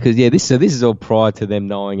that's right, because this is all prior to them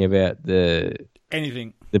knowing about the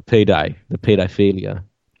pedophilia.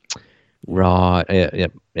 Right.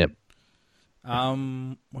 Yep.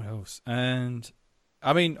 What else? And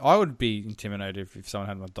I mean, I would be intimidated if someone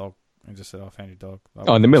had my dog and just said, "I found your dog."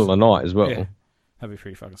 In the middle of the night as well. Yeah, that'd be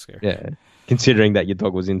pretty fucking scary. Yeah, considering that your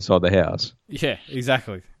dog was inside the house. Yeah,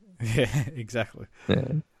 exactly. Yeah, exactly.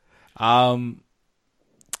 Yeah.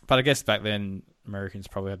 But I guess back then Americans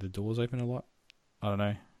probably had the doors open a lot. I don't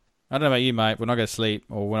know about you, mate. When I go to sleep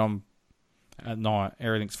or when I'm at night,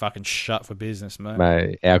 everything's fucking shut for business, mate.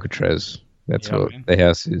 Mate, Alcatraz. That's what the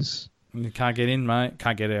house is. You can't get in, mate.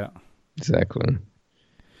 Can't get out. Exactly.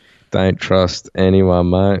 Don't trust anyone,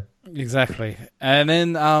 mate. Exactly. And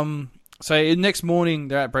then, so next morning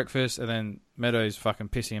they're at breakfast, and then Meadows fucking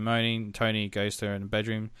pissing and moaning. Tony goes to her in the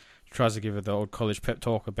bedroom, tries to give her the old college pep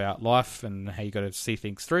talk about life and how you got to see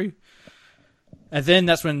things through. And then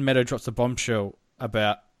that's when Meadow drops the bombshell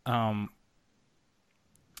about the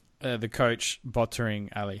coach bottering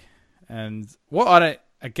Ali. And what I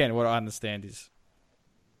understand is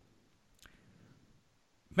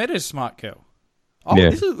Meadow's a smart girl.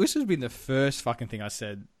 This has been the first fucking thing I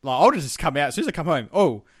said. Like, I'll just come out as soon as I come home.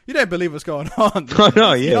 Oh, you don't believe what's going on. I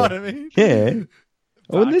know, yeah. You know what I mean? Yeah.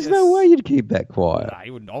 Well, there's no way you'd keep that quiet. Nah, I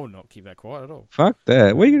would not keep that quiet at all. Fuck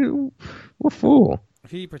that. What for?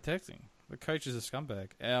 Who are you protecting? The coach is a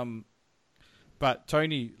scumbag. But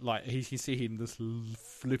Tony, like, he see him just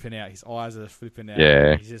flipping out. His eyes are flipping out.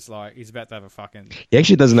 Yeah. He's just like, he's about to have a fucking... He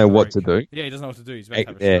actually doesn't know stroke. what to do. Yeah, he doesn't know what to do. He's about to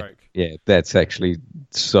have a stroke. Yeah, that's actually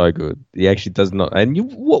so good. He actually does not... And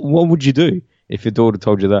what would you do if your daughter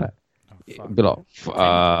told you that? Oh, fuck. Be like,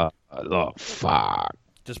 fuck.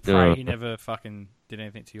 Just pray he never fucking did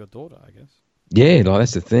anything to your daughter, I guess. Yeah, like,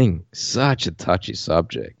 that's the thing. Such a touchy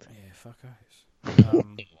subject. Yeah, fuck us.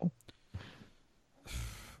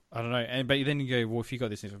 I don't know. But then you go, well, if you got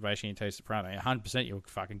this information, you tell Soprano, 100% you're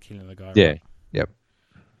fucking killing the guy. Yeah, right? yep.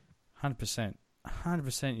 100%.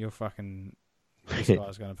 100% you're fucking... This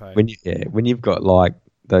guy's going to pay. When you've got, like,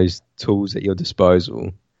 those tools at your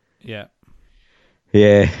disposal. Yeah.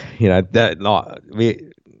 Yeah, that, like,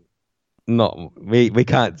 we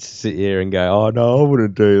can't sit here and go, oh, no, I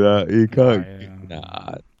wouldn't do that. You can't.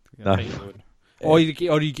 No. Or you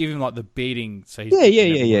give him like the beating. So he's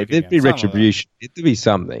yeah. There'd be retribution. Like there'd be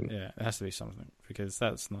something. Yeah, it has to be something because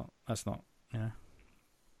that's not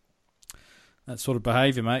that sort of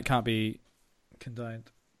behaviour, mate, can't be condoned.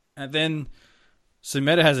 And then, so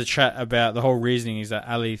Meta has a chat about the whole reasoning is that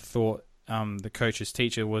Ali thought the coach's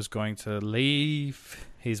teacher was going to leave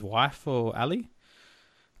his wife for Ali.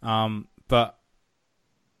 But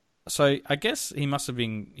so I guess he must have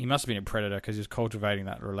been a predator because he was cultivating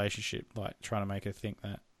that relationship, like trying to make her think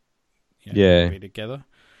that they'd be together.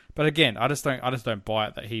 But again, I just don't buy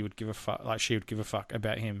it that he would give a fuck, like she would give a fuck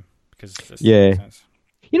about him because it just doesn't make sense.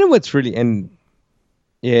 You know what's really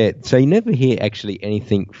so you never hear actually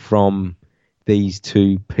anything from these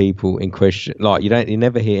two people in question. Like you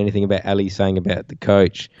never hear anything about Ali saying about the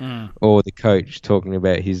coach, or the coach talking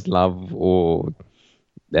about his love or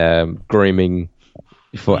grooming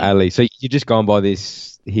for Ali. So you're just going by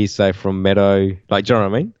this hearsay from Meadow. Like, do you know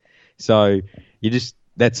what I mean? So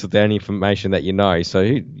that's the only information that you know. So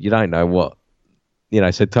you don't know what,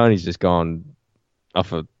 so Tony's just gone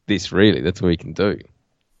off of this, really. That's what he can do.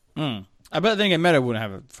 But then again, Meadow wouldn't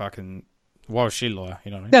have a fucking... Why would she lie?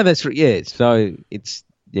 You know what I mean? No, that's... Yeah, so it's...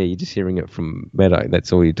 Yeah, you're just hearing it from Meadow.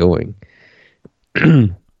 That's all you're doing. I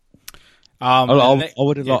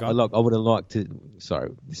would have liked to...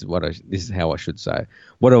 Sorry, this is how I should say.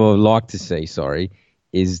 What I would like to see,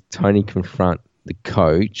 is Tony confront the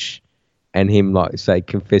coach and him, like, say,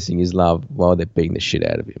 confessing his love while they're beating the shit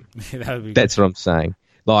out of him. That's what I'm saying.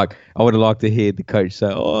 Like, I would have liked to hear the coach say,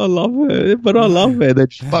 "Oh, I love her, but I love her." They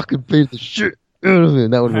just fucking beat the shit out of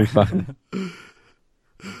him. That would have been fucking...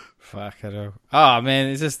 Fuck it. Oh,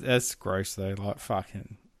 man, that's gross, though. Like,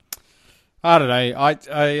 fucking... I don't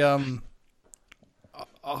know.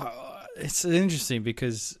 It's interesting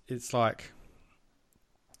because it's like...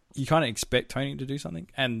 You kind of expect Tony to do something,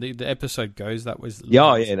 and the episode goes that was...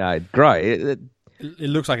 Great. It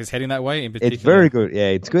looks like it's heading that way in particular. It's very good. Yeah,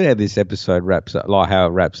 it's good how this episode wraps up, like how it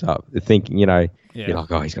wraps up. The thinking, you're like,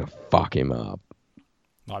 oh, he's going to fuck him up.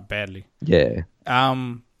 Like, badly. Yeah.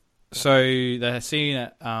 So they're seeing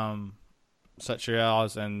at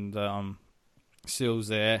Satriales and Sil's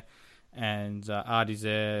there, and Artie's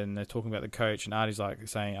there, and they're talking about the coach, and Artie's like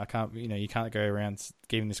saying, "I can't, you can't go around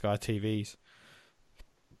giving this guy TVs."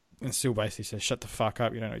 And Sil basically says, "Shut the fuck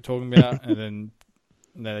up, you don't know what you're talking about." And then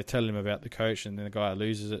they tell him about the coach, and then the guy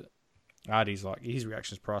loses it. Artie's like, his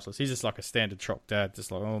reaction is priceless. He's just like a standard shock dad,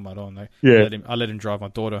 just like, "Oh my god, I let him drive my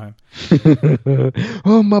daughter home."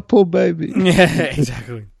 Oh, my poor baby. Yeah,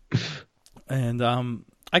 exactly. And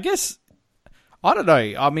I guess, I don't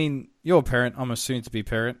know. I mean, you're a parent. I'm a soon-to-be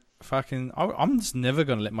parent. I'm just never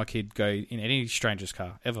gonna let my kid go in any stranger's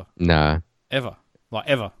car ever. Nah, ever, like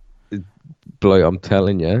ever. Blue, I'm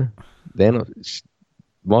telling you, they're not.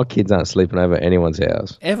 My kids aren't sleeping over at anyone's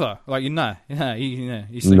house. Ever. Like, you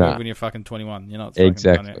sleep over when you're fucking 21. You're not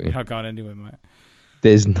exactly. You're not going anywhere, mate.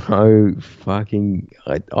 There's no fucking...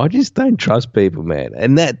 I just don't trust people, man.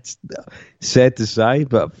 And that's sad to say,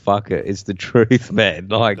 but fuck it. It's the truth, man.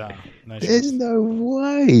 Like, there's no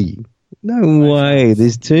way. No way. Chance.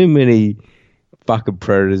 There's too many fucking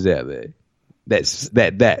predators out there.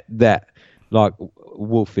 That like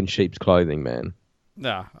wolf in sheep's clothing, man.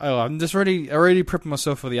 No, I'm just already prepping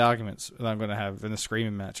myself for the arguments that I'm going to have and the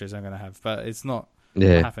screaming matches I'm going to have, but it's not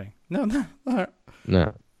happening. No. Not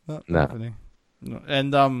happening. No.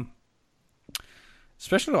 And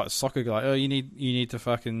especially like soccer, like, oh, you need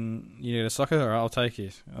a soccer, or I'll take you.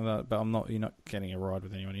 But you're not getting a ride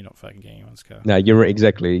with anyone. You're not fucking getting anyone's car. No,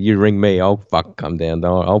 exactly. You ring me, I'll come down.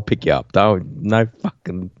 I'll pick you up. I'll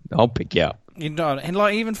pick you up. And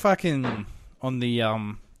like even fucking on the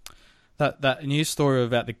That news story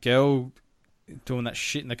about the girl doing that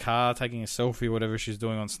shit in the car, taking a selfie or whatever she's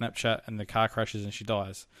doing on Snapchat, and the car crashes and she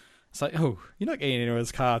dies. It's like, oh, you're not getting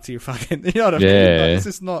anyone's car to your fucking... You know what I mean? Like, it's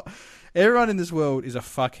just not... Everyone in this world is a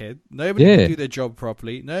fuckhead. Nobody can do their job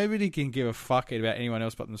properly. Nobody can give a fuck about anyone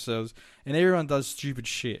else but themselves. And everyone does stupid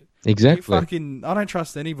shit. Exactly. I don't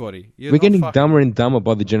trust anybody. We're getting dumber and dumber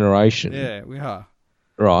by the generation. Yeah, we are.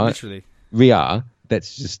 Right? Literally. We are.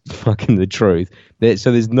 That's just fucking the truth.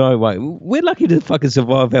 So there's no way. We're lucky to fucking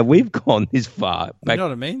survive how we've gone this far. You know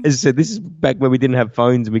what I mean? As I said, this is back where we didn't have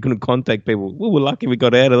phones and we couldn't contact people. Well, we're lucky we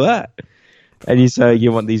got out of that. And you say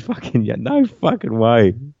you want these fucking... Yeah, no fucking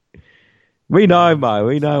way. We know, mate.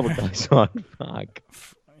 We know what goes on. Fuck.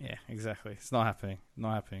 Yeah, exactly. It's not happening.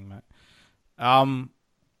 Not happening, mate. All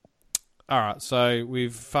right, so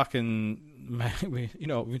we've fucking... we've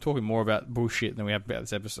been talking more about bullshit than we have about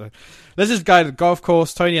this episode. Let's just go to the golf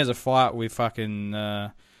course. Tony has a fight with fucking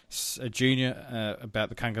a Junior about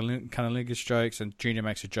the cunnilingus jokes, and Junior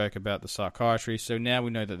makes a joke about the psychiatry. So now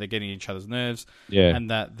we know that they're getting each other's nerves, and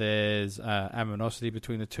that there's animosity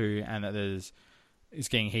between the two, and that it's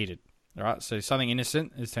getting heated. All right, so something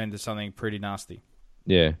innocent has turned to something pretty nasty.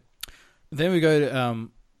 Yeah. Then we go to,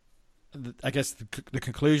 I guess, the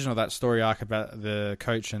conclusion of that story arc about the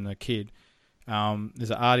coach and the kid.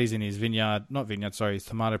 There's Artie's in his his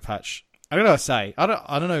tomato patch. I gotta say, I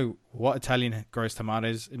don't know what Italian grows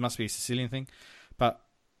tomatoes. It must be a Sicilian thing, but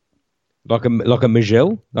like a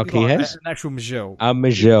Magelle, like he has an actual Magelle. A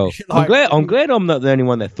Magelle. I'm glad I'm not the only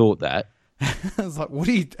one that thought that. I was like, what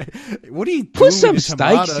are you doing? Put some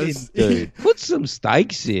steaks in, dude. Put some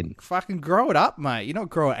steaks in. Fucking grow it up, mate. You don't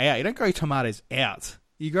grow it out. You don't grow tomatoes out.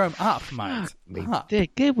 You grow them up, mate. Up.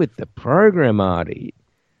 Get with the program, Artie.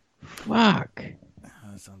 Fuck. Oh,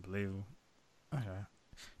 that's unbelievable. Okay.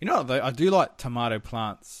 You know what, though? I do like tomato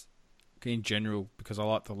plants in general because I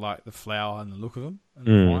like the flower and the look of them and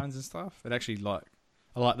the vines and stuff. It actually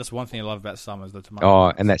that's one thing I love about summer is the tomato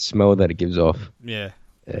plants. And that smell that it gives off. Yeah.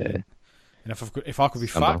 And if I could be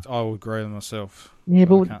fucked, I would grow them myself. Yeah,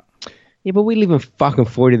 but we live in fucking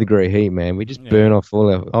 40-degree heat, man. We just burn off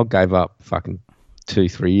I gave up fucking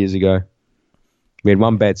 2-3 years ago. We had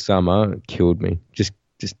one bad summer, it killed me.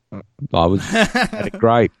 I had a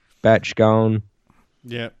great batch going.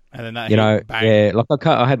 Yeah, and then that bang.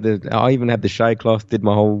 I even had the shade cloth, did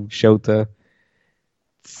my whole shelter.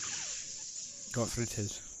 Got through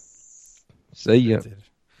it. See ya.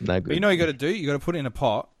 No good. But you know what you got to do? You got to put it in a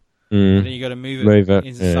pot, and then you got to move it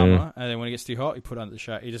in the summer, and then when it gets too hot, you put it under the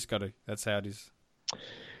shade. You just got to. That's how it is.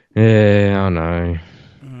 Yeah, I know.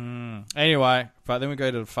 Anyway, but then we go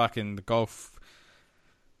to the golf.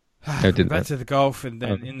 Back to the golf, and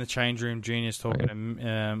then in the change room, Junior's talking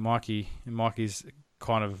to Mikey, and Mikey's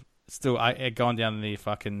kind of still going down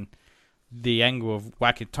the angle of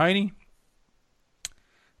whacking Tony,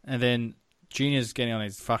 and then Junior's getting on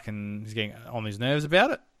he's getting on his nerves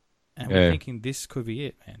about it, and we're thinking this could be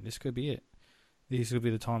it, man. This could be it. This could be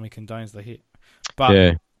the time he condones the hit,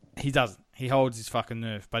 but he doesn't. He holds his fucking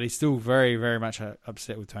nerve, but he's still very, very much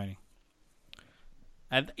upset with Tony.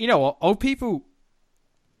 And you know what, old people.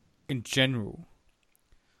 In general,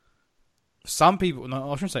 some people, no,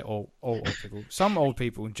 I shouldn't say all old people, some old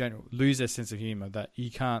people in general lose their sense of humour that you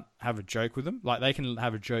can't have a joke with them. Like, they can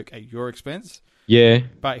have a joke at your expense. Yeah.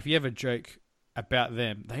 But if you have a joke about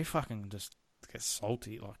them, they fucking just get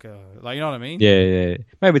salty. Like you know what I mean? Yeah.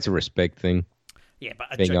 Maybe it's a respect thing. Yeah, but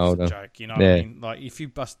a joke is a joke, you know what I mean? Like, if you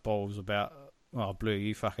bust balls about... Oh, Blue,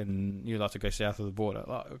 you like to go south of the border.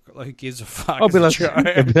 Like who gives a fuck? I'll be like,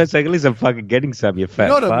 at least I'm fucking getting some, you fat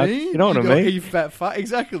fuck. You know what I mean? You know what I mean? You fat fuck,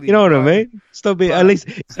 exactly. You know what I mean? Stop being, at least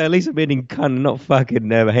I'm eating cunt, not fucking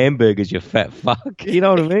hamburgers, you fat fuck. You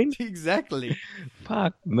know what I mean? Exactly.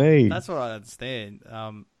 Fuck me. That's what I understand.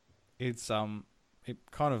 It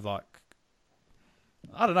kind of like,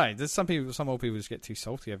 I don't know. There's some old people just get too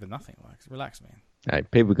salty over nothing. Like, relax, man. Hey,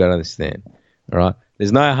 people got to understand. All right,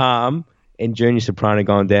 there's no harm in Junior Soprano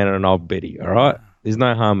going down on an old biddy, all right? There's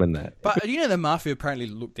no harm in that. But you know the mafia apparently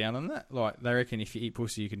look down on that? Like, they reckon if you eat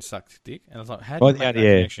pussy, you can suck dick. And I was like, how do you make that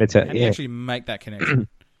connection? How do you actually make that connection?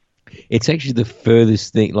 It's actually the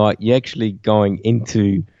furthest thing. Like, you're actually going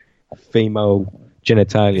into female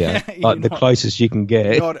genitalia, like the closest you can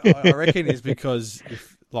get. You know what I reckon is because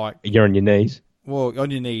if, like... You're on your knees. Well, on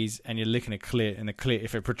your knees and you're licking a clit, and the clit,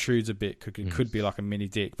 if it protrudes a bit, could be like a mini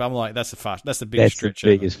dick. But I'm like, that's the biggest stretch. That's the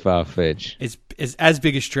biggest far fetch. It's as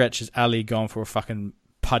big a stretch as Ali going for a fucking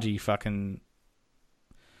pudgy fucking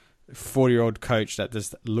 40-year-old coach that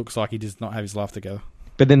just looks like he does not have his life together.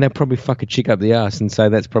 But then they'll probably fuck a chick up the ass and say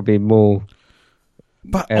that's probably more.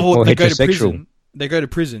 But more they heterosexual. go to prison. They go to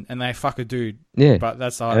prison and they fuck a dude. Yeah, but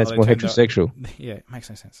that's and that's more heterosexual. Yeah, it makes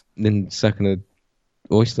no sense. Than sucking an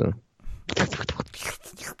oyster.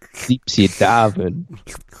 Deep sea diving.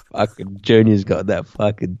 Fucking Junior's got that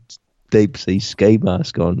fucking deep sea ski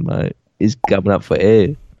mask on, mate. He's coming up for air.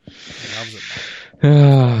 He loves it,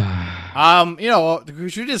 mate. You know what? We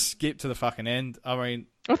should just skip to the fucking end. I mean,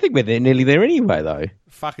 I think we're nearly there anyway, though.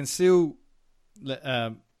 Fucking Seal.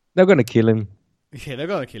 They're gonna kill him. Yeah, they're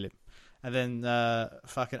gonna kill him. And then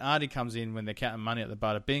fucking Artie comes in when they're counting money at the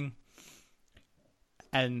Bada Bing,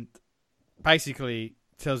 and basically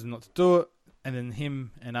tells him not to do it. And then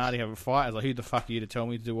him and Artie have a fight. I was like, who the fuck are you to tell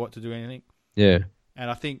me to do what, to do anything? Yeah.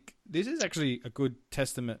 And I think this is actually a good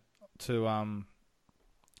testament to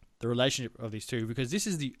the relationship of these two, because this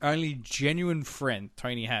is the only genuine friend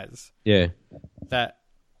Tony has. Yeah. That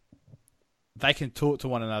they can talk to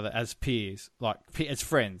one another as peers, like as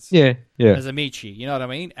friends. Yeah. Yeah. As amici, you know what I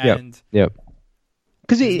mean? And yep.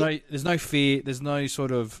 Because there's no fear. There's no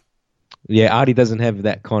sort of. Yeah, Artie doesn't have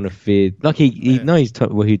that kind of fear. Like he knows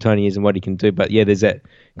who Tony is and what he can do, but yeah, there's that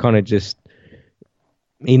kind of just.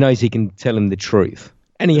 He knows he can tell him the truth,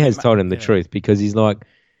 and he has told him the truth, because he's like,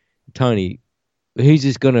 Tony, who's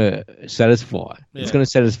this gonna satisfy? Yeah. It's gonna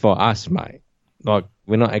satisfy us, mate. Like,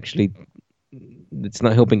 we're not actually. It's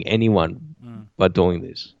not helping anyone by doing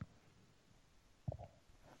this.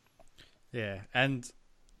 Yeah, and.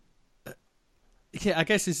 Yeah, I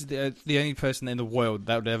guess this is the only person in the world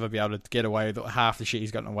that would ever be able to get away with Half the shit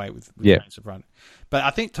he's gotten away with Tony Soprano. But I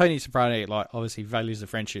think Tony Soprano, like, obviously values the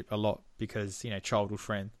friendship a lot because, childhood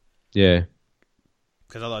friend. Yeah.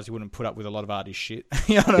 Because otherwise he wouldn't put up with a lot of Artie's shit.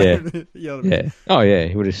 You know what I mean? Yeah. Oh, yeah,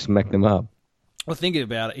 he would have smacked them up. Well, thinking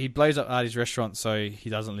about it, he blows up Artie's restaurant so he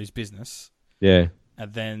doesn't lose business. Yeah.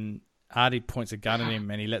 And then Artie points a gun at him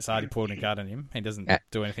and he lets Artie point a gun at him. He doesn't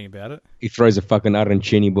do anything about it. He throws a fucking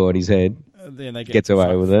arancini ball at his head. Then they gets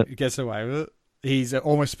away with it. He gets away with it. He's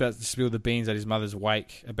almost about to spill the beans at his mother's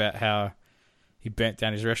wake about how he burnt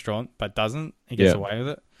down his restaurant, but doesn't. He gets away with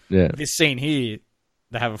it. Yeah. This scene here,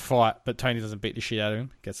 they have a fight, but Tony doesn't beat the shit out of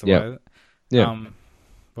him. Gets away with it. Yeah.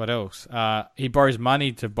 What else? He borrows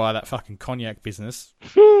money to buy that fucking cognac business.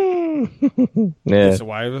 Gets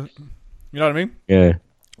away with it. You know what I mean? Yeah.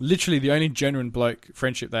 Literally the only genuine bloke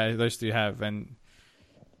friendship that those two have, and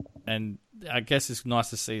I guess it's nice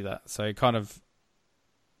to see that. So kind of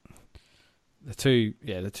the two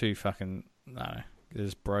fucking no, they're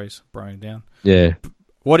just broing down. Yeah.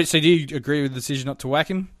 So do you agree with the decision not to whack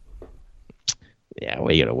him? Yeah,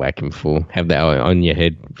 what are you gonna whack him for? Have that on your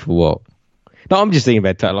head for what? No, I'm just thinking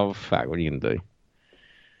about that. Like, fuck, what are you gonna do?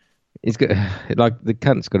 He's got like the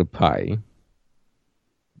cunt's got to pay.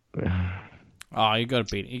 Oh, you got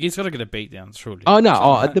to beat. He's got to get a beat down, surely. Oh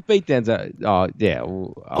no! The beatdowns are. Oh yeah.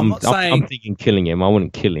 Well, I'm thinking killing him. I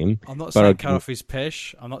wouldn't kill him. I'm not saying cut off his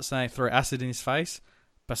pesh. I'm not saying throw acid in his face.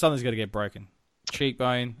 But something's got to get broken.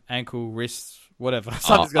 Cheekbone, ankle, wrists, whatever.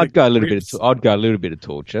 I'd go a little bit. I'd go a little bit of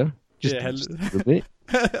torture. Just a little bit.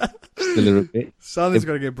 Just a little bit. Something's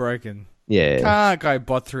got to get broken. Yeah. Can't go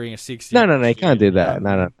bothering a 60. No, you can't do that.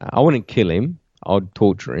 No. I wouldn't kill him. I'd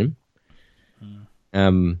torture him.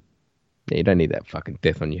 Yeah, you don't need that fucking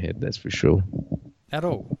death on your head. That's for sure. At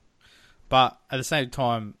all. But at the same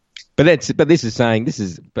time. But this is saying this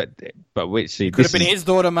is. But wait, see. It could have been his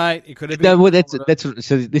daughter, mate. It could have been. No, well, that's.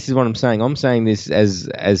 So this is what I'm saying. I'm saying this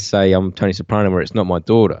as say I'm Tony Soprano, where it's not my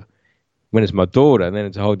daughter. When it's my daughter, then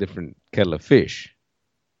it's a whole different kettle of fish.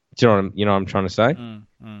 Do you know what I'm trying to say?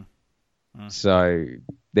 So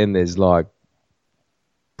then there's like,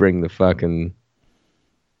 bring the fucking,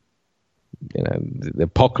 the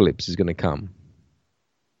apocalypse is going to come.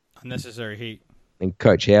 Unnecessary heat. And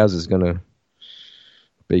Coach House is going to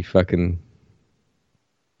be fucking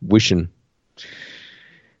wishing.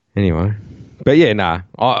 Anyway, but yeah, nah.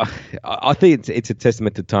 I think it's a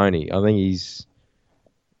testament to Tony. I think he's.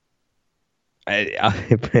 I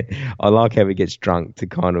like how he gets drunk to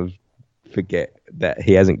kind of forget that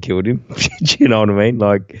he hasn't killed him. Do you know what I mean?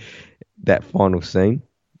 Like that final scene.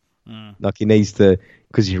 Like he needs to,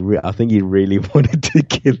 because I think he really wanted to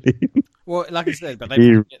kill him. Well, like I said, but they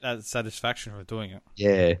didn't get that satisfaction for doing it.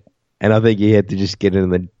 Yeah, and I think he had to just get in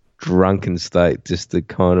the drunken state just to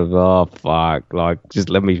kind of, oh fuck, like just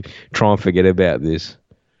let me try and forget about this.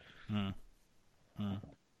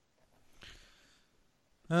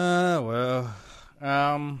 Well,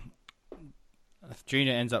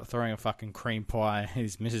 Junior ends up throwing a fucking cream pie in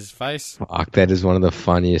his missus' face. Fuck, that is one of the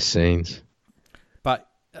funniest scenes. But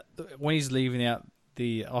when he's leaving out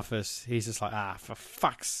the office, he's just like, for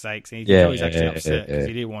fuck's sakes. And you can tell he's actually upset because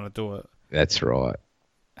he didn't want to do it. That's right.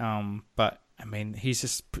 But, I mean, he's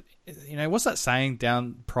just, what's that saying?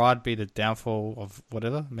 Pride be the downfall of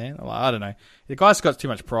whatever, man? Like, I don't know. The guy's got too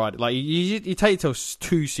much pride. Like, you take yourself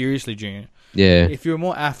too seriously, Junior. Yeah. If you're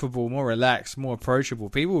more affable, more relaxed, more approachable,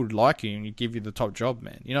 people would like you and you give you the top job,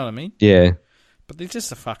 man. You know what I mean? Yeah. But they're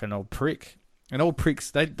just a fucking old prick. And old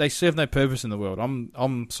pricks, they serve no purpose in the world.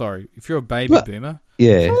 I'm sorry. If you're a baby boomer.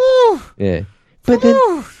 Yeah. Yeah. But then,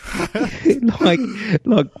 like,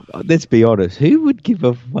 let's be honest. Who would give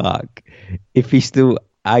a fuck if he still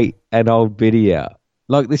ate an old biddy out?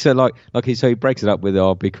 Like this, so he breaks it up with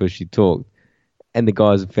because she talked, and the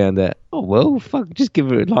guys have found out. Oh well, fuck, just give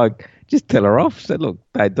her just tell her off. Say, look,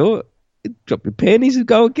 don't do it. Drop your panties and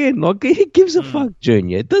go again. Like, he gives a fuck,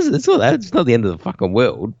 Junior. It doesn't. It's not that. It's not the end of the fucking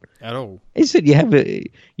world at all. He said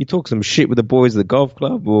you talk some shit with the boys at the golf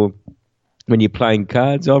club or when you're playing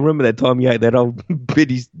cards. I remember that time you ate that old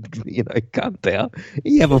biddy's, cunt out.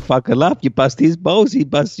 You have a fucking laugh. You bust his balls, he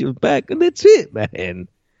busts your back, and that's it, man.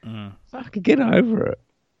 Fucking get over it.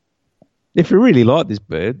 If you really like this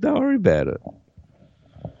bird, don't worry about it.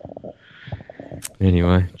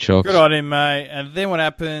 Anyway, Chocks. Good on him, mate. And then what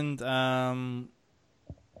happened?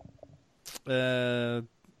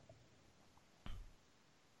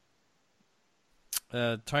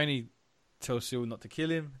 Tony tells Sil not to kill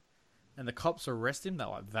him, and the cops arrest him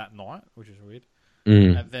that night, which is weird.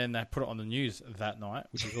 And then they put it on the news that night,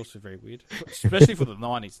 which is also very weird, especially for the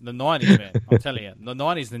 90s. The 90s, man, I'm telling you, the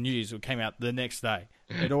 90s, the news came out the next day.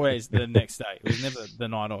 It always the next day. It was never the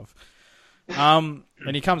night of. And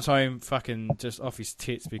he comes home fucking just off his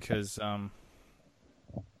tits because I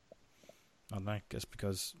don't know, guess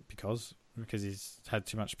because he's had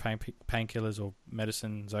too much painkillers or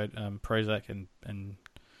medicine, Prozac and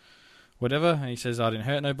whatever, and he says, I didn't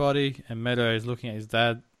hurt nobody, and Meadow is looking at his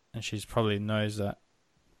dad, and she's probably knows that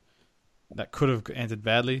could have ended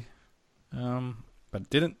badly, but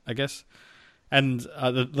didn't, I guess. And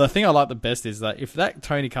the thing I like the best is that if that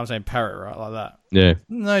Tony comes in parrot, right, like that, Yeah.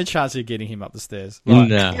 no chance of getting him up the stairs. Like,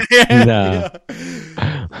 No.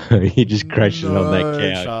 He just crashes on that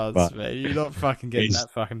couch. Chance, but man. You're not fucking getting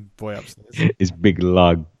that fucking boy upstairs. his big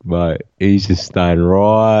lug, but he's just staying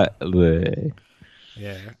right there.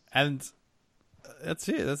 Yeah, and that's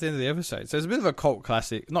it. That's the end of the episode. So it's a bit of a cult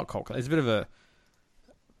classic. Not cult classic. It's a bit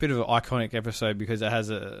of an iconic episode because it has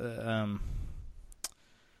a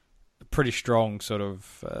pretty strong sort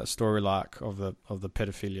of story arc of the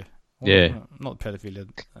pedophilia. Well, Yeah. not pedophilia.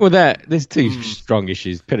 Well, there's two strong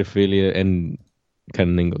issues: pedophilia and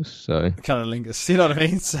cunnilingus. So Cunnilingus. You know what I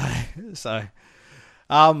mean? So,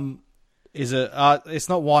 is it? It's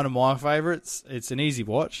not one of my favorites. It's an easy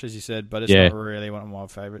watch, as you said, but it's not really one of my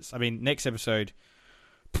favorites. I mean, next episode,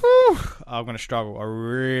 I'm going to struggle. I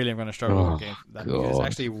really am going to struggle again. That because it's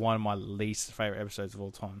actually one of my least favorite episodes of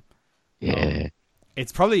all time. yeah,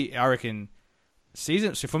 It's probably, I reckon, so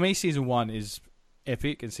for me, season 1 is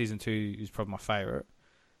epic, and season 2 is probably my favorite.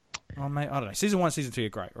 Oh, mate, I don't know. Season 1, season 2 are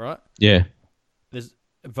great, right? yeah,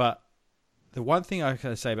 But the one thing I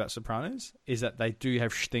can say about Sopranos is that they do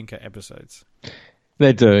have stinker episodes.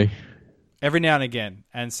 they do. Every now and again.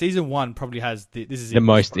 And season 1 probably has The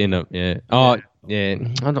most in it, yeah. Oh, yeah.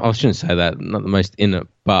 I shouldn't say that. Not the most in it,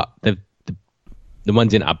 but the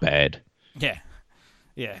ones in it are bad. Yeah.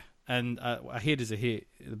 Yeah. And a hit is a hit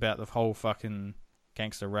about the whole fucking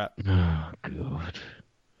gangster rap. Oh, God.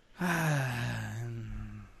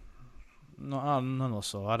 No, I'm not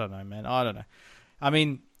sure. I don't know, man. I don't know. I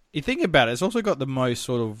mean, you think about it, it's also got the most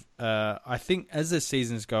sort of, I think as the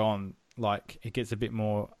seasons go on, like, it gets a bit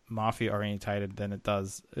more mafia orientated than it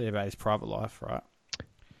does about his private life, right?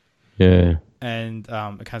 Yeah. And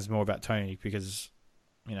it becomes more about Tony because,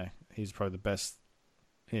 you know, he's probably the best,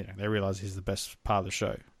 you know, they realise he's the best part of the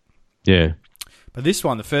show. Yeah. But this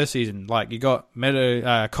one, the first season, like, you got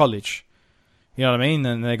Meadow, college, you know what I mean?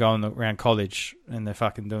 And they're going around college and they're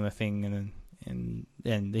fucking doing their thing and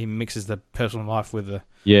he mixes the personal life with the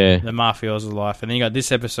mafioso life. And then you got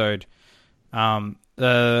this episode,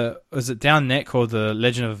 was it Down Net called The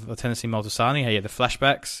Legend of Tennessee Multisani? Hey, yeah, the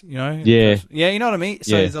flashbacks, you know? Yeah. Yeah, you know what I mean?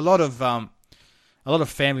 So there's a lot of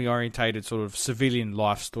family orientated sort of civilian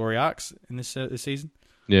life story arcs in this season.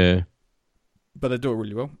 Yeah. But they do it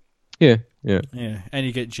really well. Yeah. Yeah. Yeah. And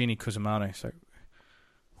you get Jeannie Cusimano, so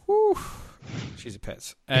whew, she's a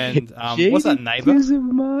pet. And what's that neighbour?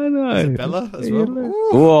 Isabella as well.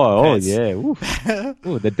 Oh yeah.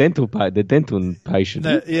 Oh, the dental patient.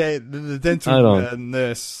 The dental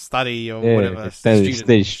nurse study or whatever.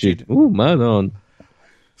 Student. Oh, man on.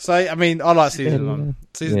 So, I mean, I like season 1.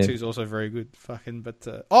 Season 2 is also very good. Fucking, but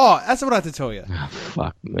that's what I had to tell you. Oh,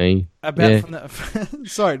 fuck me. About from that.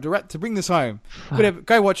 Sorry, to bring this home.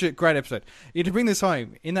 Go watch it. Great episode. Yeah, to bring this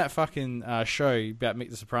home in that fucking show about Meet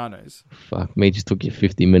the Sopranos. Fuck me. Just took you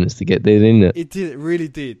 50 minutes to get there, didn't it? It did. It really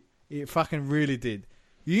did. It fucking really did.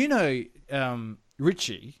 You know,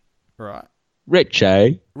 Richie, right?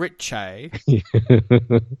 Richie.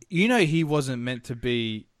 You know, he wasn't meant to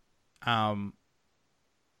be.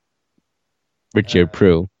 Richie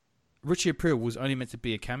April. Richie April was only meant to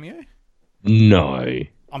be a cameo? No.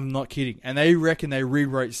 I'm not kidding. And they reckon they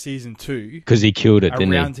rewrote season 2 because he killed it,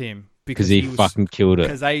 didn't he? Around him. Because he fucking killed it.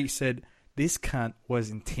 Because they said, this cunt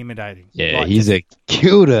was intimidating. Yeah, like, he's a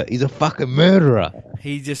killer. He's a fucking murderer.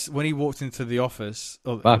 He just, when he walked into the office,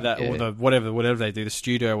 or the whatever they do, the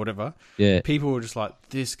studio or whatever, people were just like,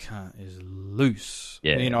 this cunt is loose.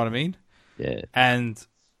 Yeah. You know what I mean? Yeah. And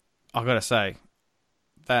I've got to say,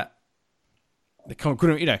 that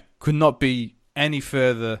could not be any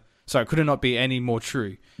further. Sorry, could not be any more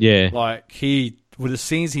true. Yeah, like with the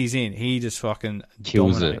scenes he's in, he just fucking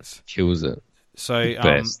dominates. Kills it. So,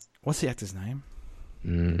 what's the actor's name?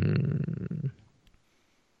 Don't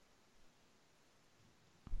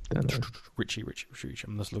know. Richie.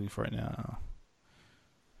 I'm just looking for it now.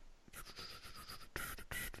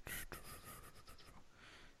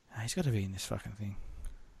 He's got to be in this fucking thing.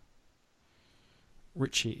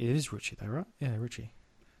 Richie. It is Richie though, right? Yeah, Richie.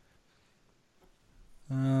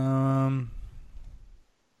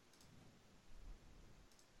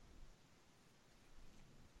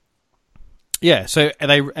 Yeah, so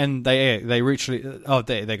they literally. Oh,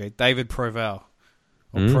 there they go. David Proval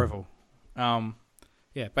or Proval.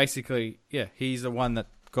 Yeah, basically, yeah, he's the one that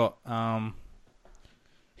got.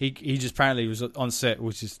 He just apparently was on set,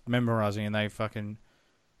 was just memorizing, and they fucking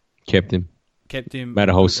kept him. Made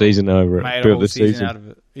a whole season over it. Made a whole season out of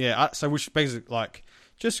it. Yeah, so which basically like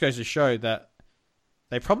just goes to show that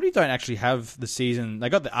they probably don't actually have the season. They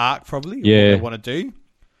got the arc probably, what Yeah. they want to do,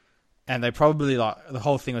 and they probably the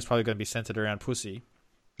whole thing was probably going to be centered around Pussy.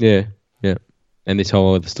 Yeah. And this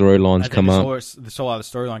whole other storylines And come then up. this whole other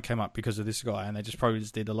storyline came up because of this guy, and they just probably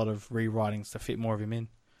just did a lot of rewritings to fit more of him in.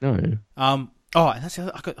 No. And that's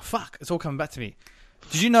the other, fuck, it's all coming back to me.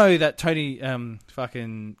 Did you know that Tony,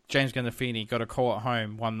 fucking James Gandolfini got a call at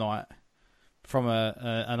home one night from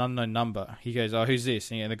an unknown number? He goes, "Oh, who's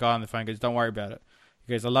this?" And the guy on the phone goes, "Don't worry about it."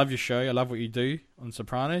 He goes, "I love your show. I love what you do on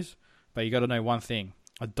Sopranos, but you got to know one thing: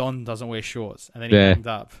 a Don doesn't wear shorts." And then he hung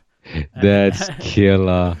up. That's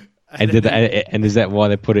killer. And is that why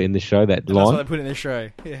they put it in the show? That line? That's why they put it in the show.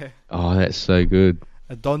 Yeah. Oh, that's so good.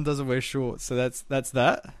 A Don doesn't wear shorts, so that's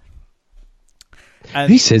that.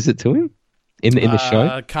 And Who says it to him in the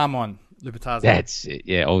show? Come on, Lupitazzo. That's it.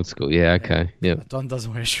 Yeah, old school. Yeah, okay. Yeah. Don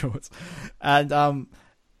doesn't wear shorts. And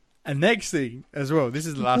next thing as well, this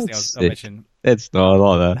is the last thing I'll mention. That's not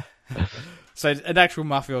like that. So an actual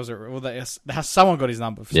mafioso, well, someone got his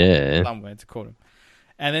number for somewhere to call him.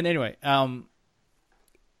 And then anyway,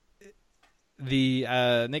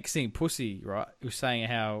 the next thing, Pussy, right, was saying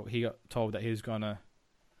how he got told that he was gonna,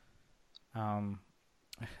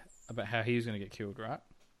 about how he was gonna get killed, right?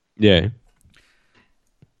 Yeah.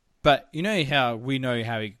 But you know how we know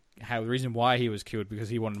how the reason why he was killed, because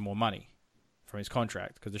he wanted more money from his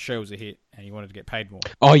contract because the show was a hit and he wanted to get paid more.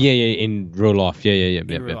 Oh yeah, in real life, yeah. In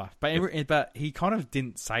real life, but he kind of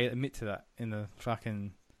didn't admit to that in the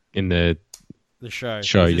fucking in the show.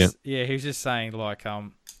 Yeah. Yeah, he was just saying like,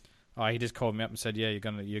 he just called me up and said, "Yeah,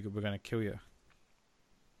 we're gonna kill you,"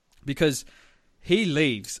 because he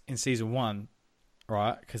leaves in season 1,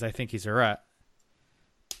 right? Because they think he's a rat,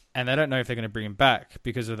 and they don't know if they're going to bring him back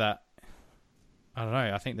because of that. I don't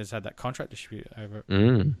know. I think there's had that contract dispute over it.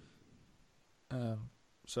 Mm.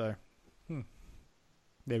 So, there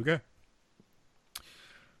we go.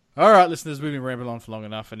 All right, listeners, we've been rambling on for long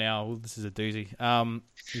enough, and now this is a doozy.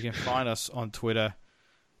 You can find us on Twitter.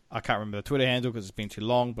 I can't remember the Twitter handle because it's been too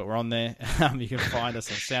long, but we're on there. You can find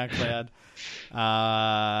us on SoundCloud.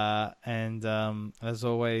 And as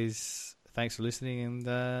always, thanks for listening,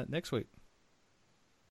 and next week.